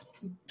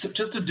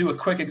 just to do a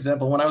quick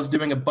example, when I was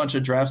doing a bunch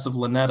of drafts of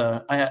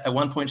Lynetta, at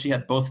one point she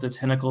had both the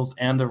tentacles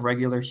and a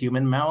regular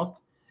human mouth,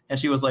 and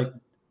she was like,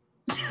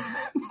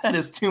 "That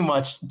is too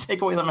much.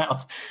 Take away the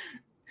mouth."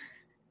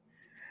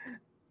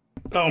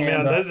 Oh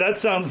man, that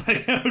sounds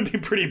like that would be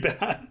pretty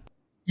bad.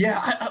 Yeah,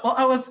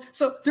 I was,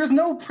 so there's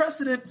no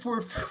precedent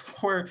for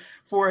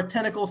a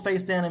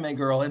tentacle-faced anime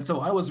girl, and so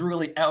I was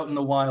really out in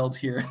the wild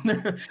here.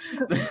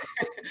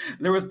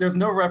 There's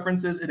no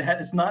references.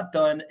 It's not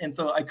done, and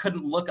so I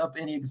couldn't look up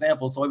any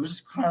examples. So I was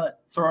just kind of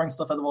throwing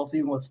stuff at the wall,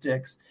 seeing what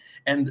sticks.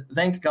 And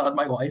thank God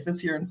my wife is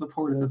here and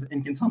supportive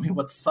and can tell me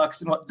what sucks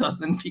and what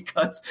doesn't,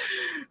 because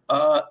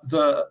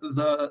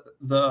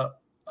the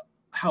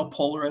how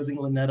polarizing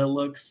Lynetta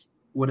looks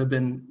would have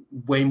been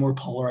way more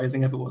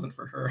polarizing if it wasn't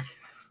for her.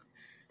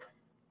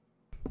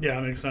 Yeah,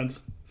 makes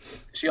sense.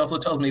 She also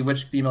tells me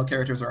which female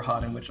characters are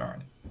hot and which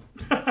aren't.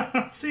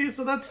 See,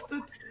 so that's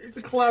it's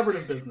a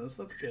collaborative business.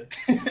 That's good.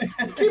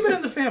 Keep it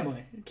in the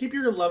family. Keep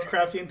your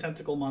Lovecraftian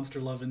tentacle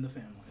monster love in the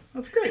family.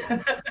 That's great.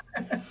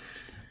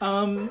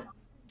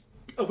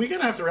 We're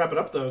gonna have to wrap it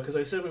up though, because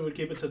I said we would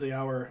keep it to the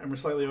hour, and we're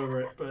slightly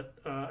over it. But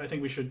I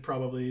think we should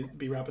probably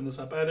be wrapping this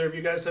up. Either of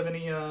you guys have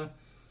any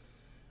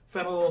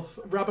final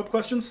wrap-up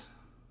questions?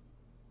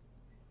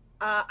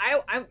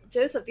 I'm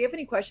Joseph. Do you have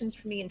any questions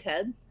for me and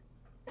Ted?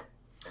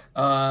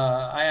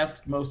 I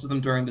asked most of them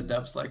during the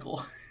dev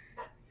cycle.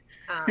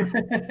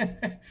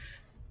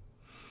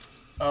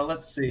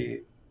 Let's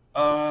see.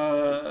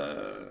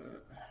 I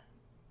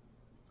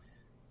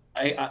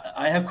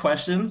have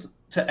questions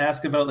to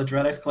ask about the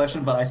DreadX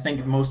collection, but I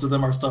think most of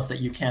them are stuff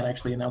that you can't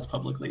actually announce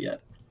publicly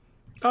yet.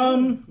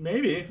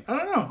 Maybe. I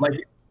don't know.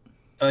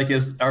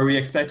 Are we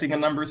expecting a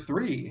number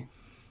 3?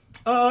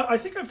 I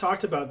think I've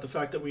talked about the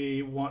fact that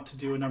we want to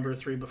do a number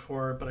 3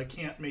 before, but I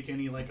can't make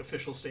any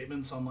official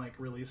statements on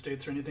release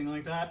dates or anything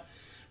like that.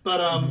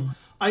 But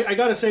I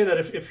gotta say that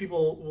if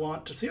people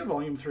want to see a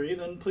volume 3,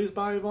 then please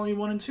buy volume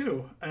 1 and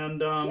 2.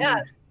 And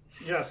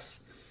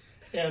yes,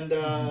 and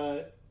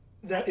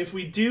that if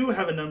we do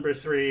have a number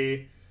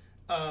 3,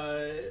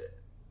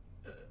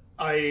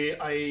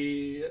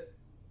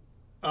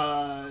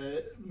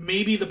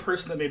 maybe the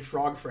person that made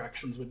Frog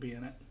Fractions would be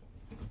in it.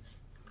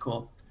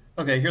 Cool.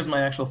 Okay, here's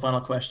my actual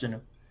final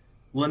question.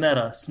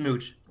 Lynetta,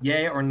 smooch,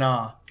 yay or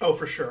nah? Oh,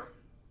 for sure.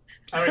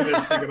 I don't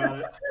even think about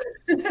it.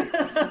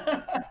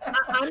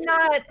 I'm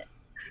not...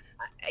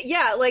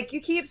 Yeah,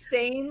 you keep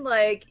saying,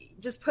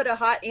 just put a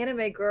hot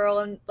anime girl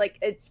and,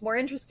 it's more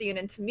interesting.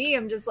 And to me,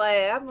 I'm just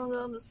I'm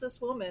a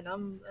cis woman. I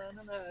don't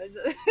know.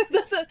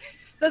 It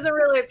doesn't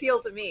really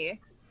appeal to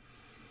me.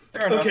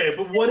 Okay,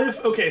 but what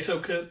if... Okay, so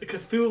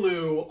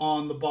Cthulhu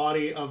on the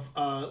body of,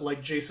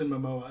 Jason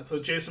Momoa. So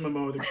Jason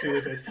Momoa with a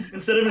Cthulhu face.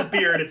 Instead of his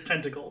beard, it's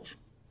tentacles.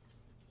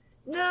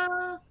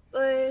 No,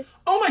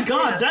 Oh my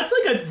god, that's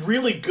a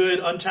really good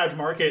untapped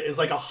market, is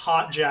a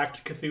hot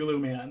jacked Cthulhu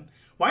man.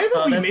 Why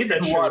haven't we made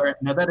that show?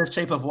 No, that is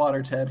Shape of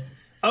Water, Ted.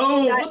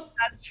 Oh!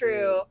 That's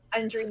true.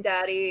 And Dream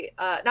Daddy.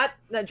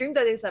 Dream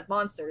Daddy's not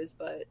monsters,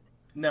 but...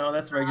 No,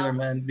 that's regular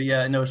men. But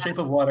yeah, no, Shape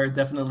of Water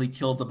definitely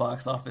killed the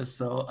box office,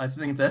 so I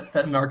think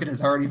that market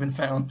has already been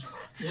found.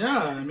 Yeah,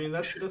 I mean,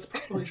 that's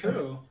probably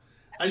true.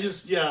 I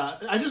just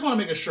want to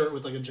make a shirt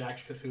with a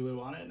jacked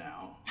Cthulhu on it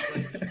now.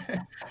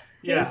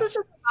 Yeah. This is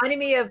just reminding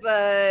me of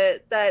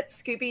that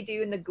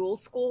Scooby-Doo and the Ghoul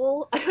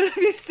School. I don't know if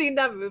you've seen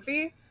that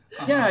movie.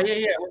 Yeah.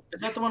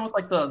 Is that the one with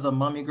the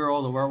mummy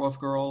girl, the werewolf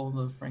girl,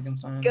 the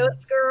Frankenstein?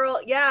 Ghost girl,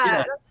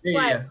 yeah.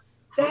 Yeah.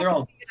 They're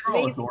all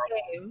adorable.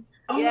 Game.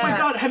 Oh Yeah. my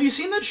god, have you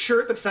seen that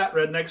shirt that Fat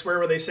Rednecks wear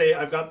where they say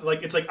I've got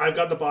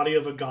the body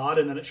of a god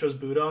and then it shows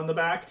Buddha on the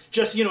back?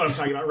 Just, you know what I'm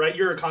talking about, right?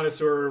 You're a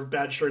connoisseur of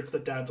bad shirts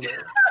that dads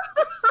wear.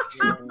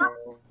 I'm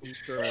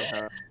sure I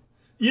have.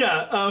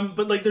 Yeah,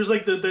 but like there's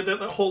like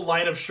the whole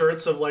line of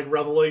shirts of like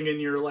reveling in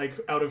your like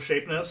out of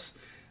shapeness.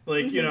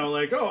 Like, you know,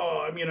 like,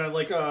 oh, I mean,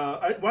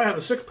 why have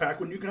a six pack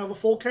when you can have a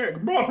full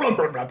keg? Blah, blah,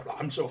 blah, blah, blah.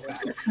 I'm so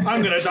fat.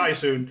 I'm going to die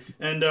soon.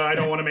 And I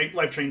don't want to make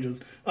life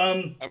changes.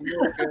 I'm going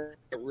to get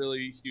a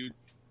really huge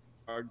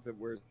dog that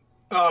wears.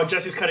 Oh,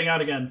 Jesse's cutting out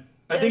again.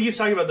 I think he's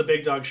talking about the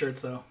big dog shirts,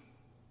 though.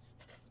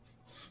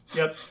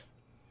 Yep.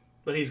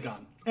 But he's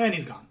gone. And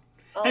he's gone.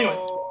 Anyways.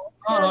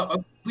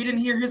 We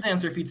didn't hear his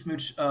answer if he'd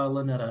smooch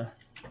Lynetta.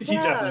 He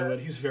definitely would.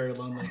 He's very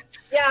lonely.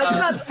 Yeah, I was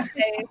about to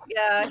say,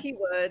 yeah, he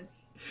would.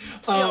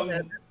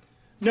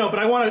 No, but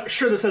I want to.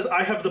 Sure, this says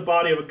I have the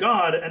body of a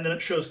god, and then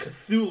it shows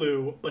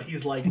Cthulhu, but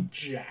he's like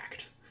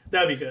jacked.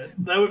 That'd be good.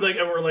 That would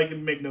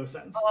make no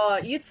sense. Oh,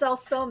 you'd sell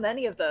so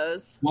many of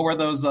those. What were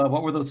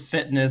those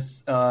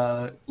fitness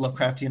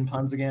Lovecraftian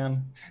puns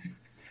again?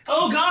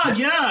 Oh God,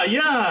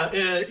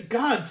 yeah.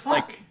 God,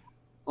 fuck.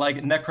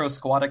 Like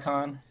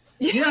Necrosquaticon.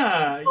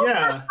 Yeah.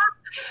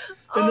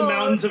 In the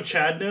mountains of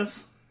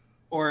Chadness.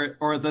 Or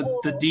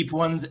the deep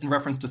ones in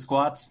reference to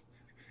squats.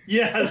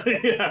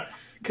 Yeah.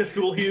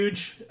 Cthulhu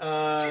huge.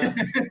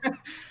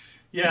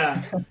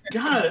 Yeah.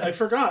 God, I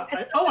forgot.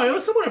 I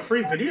also won a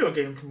free video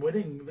game from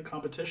winning the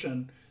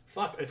competition.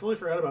 Fuck, I totally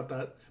forgot about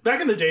that. Back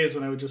in the days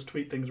when I would just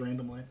tweet things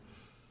randomly.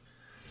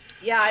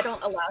 Yeah, I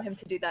don't allow him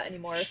to do that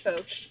anymore,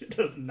 folks. She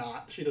does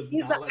not.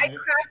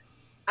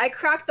 I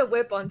cracked the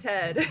whip on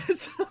Ted.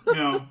 So.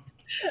 No.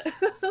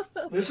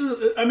 This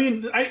is. I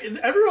mean,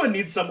 everyone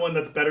needs someone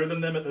that's better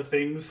than them at the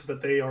things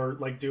that they are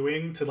like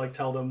doing to like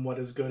tell them what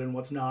is good and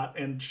what's not,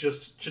 and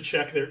just to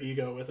check their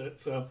ego with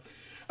it. So,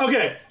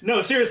 okay,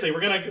 no, seriously,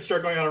 we're gonna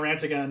start going on a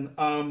rant again.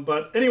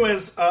 But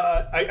anyways, so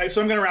I'm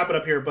gonna wrap it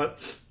up here. But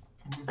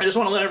I just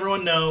want to let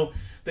everyone know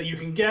that you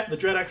can get the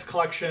Dread X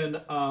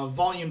Collection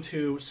Volume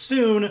 2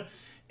 soon.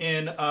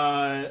 In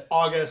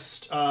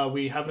August,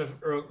 we haven't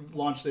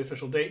launched the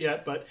official date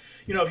yet, but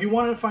you know, if you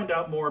want to find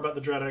out more about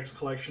the Dread X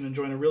collection and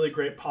join a really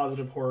great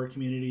positive horror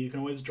community, you can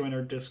always join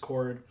our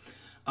Discord.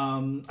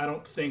 I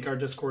don't think our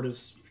Discord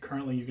is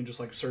currently. You can just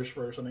like search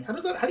for it or something. How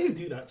do you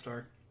do that,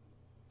 Star?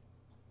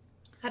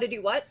 How to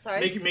do what?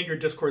 Sorry. Make your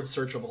Discord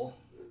searchable.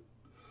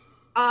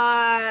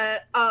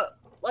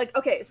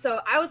 Okay, so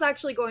I was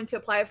actually going to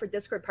apply for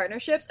Discord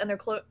partnerships, and they're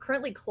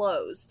currently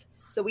closed.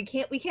 So we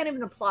can't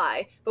even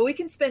apply, but we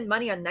can spend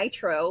money on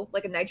Nitro,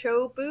 like a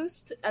Nitro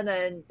boost, and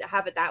then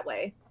have it that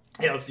way.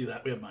 Yeah, let's do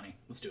that. We have money.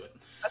 Let's do it.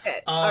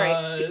 Okay. All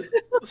right.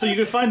 So you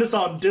can find us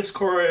on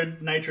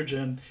Discord,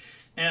 Nitrogen,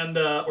 and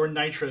or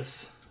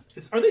Nitrous.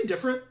 Are they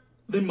different?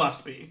 They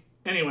must be.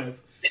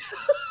 Anyways,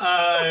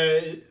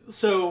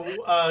 so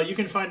you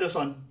can find us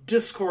on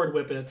Discord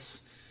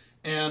Whippets,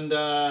 and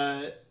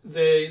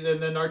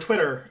then our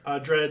Twitter,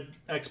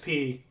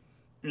 DreadXP.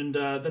 And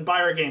then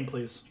buy our game,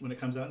 please, when it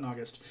comes out in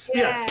August.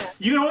 Yeah.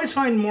 You can always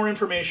find more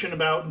information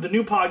about the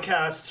new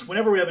podcasts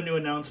whenever we have a new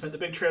announcement, the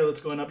big trailer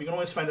that's going up. You can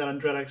always find that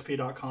on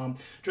dreadxp.com.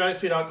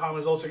 Dreadxp.com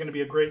is also going to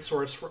be a great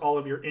source for all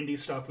of your indie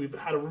stuff. We've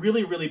had a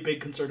really, really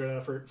big concerted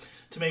effort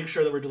to make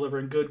sure that we're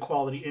delivering good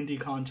quality indie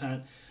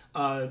content,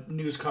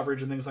 news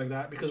coverage, and things like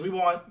that, because we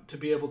want to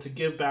be able to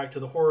give back to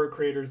the horror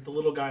creators, the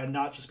little guy, and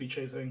not just be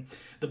chasing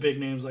the big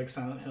names like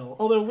Silent Hill.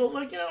 Although,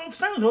 if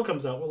Silent Hill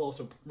comes out, we'll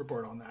also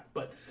report on that.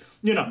 But,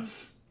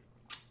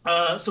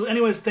 so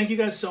anyways, thank you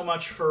guys so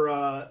much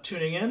for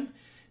tuning in.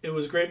 It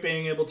was great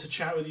being able to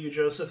chat with you,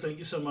 Joseph. Thank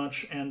you so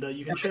much. And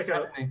you can check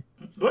out...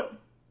 What?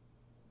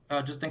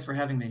 Just thanks for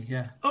having me,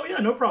 yeah. Oh, yeah,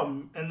 no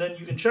problem. And then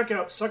you can check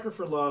out Sucker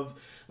for Love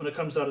when it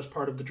comes out as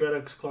part of the Dread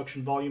X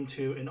Collection Volume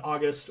 2 in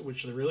August,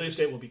 which the release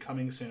date will be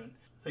coming soon.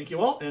 Thank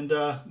you all, and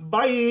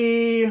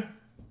bye!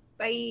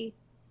 Bye.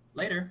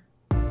 Later.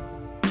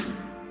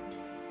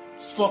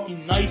 It's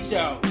fucking nice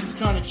out. Just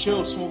trying to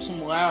chill, smoke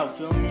some loud,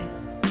 feel me?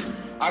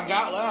 I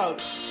got loud.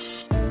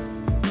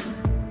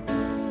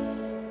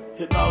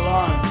 Hit my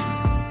line.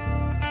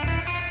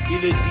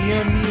 Either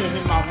DM me or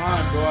hit my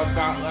line, bro. I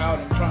got loud.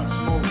 I'm trying to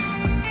smoke.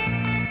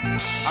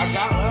 I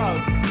got loud.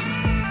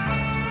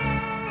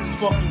 It's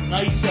fucking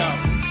nice out.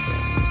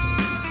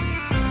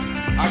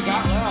 I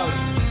got loud.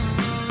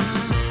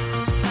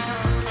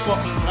 It's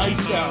fucking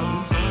nice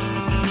out.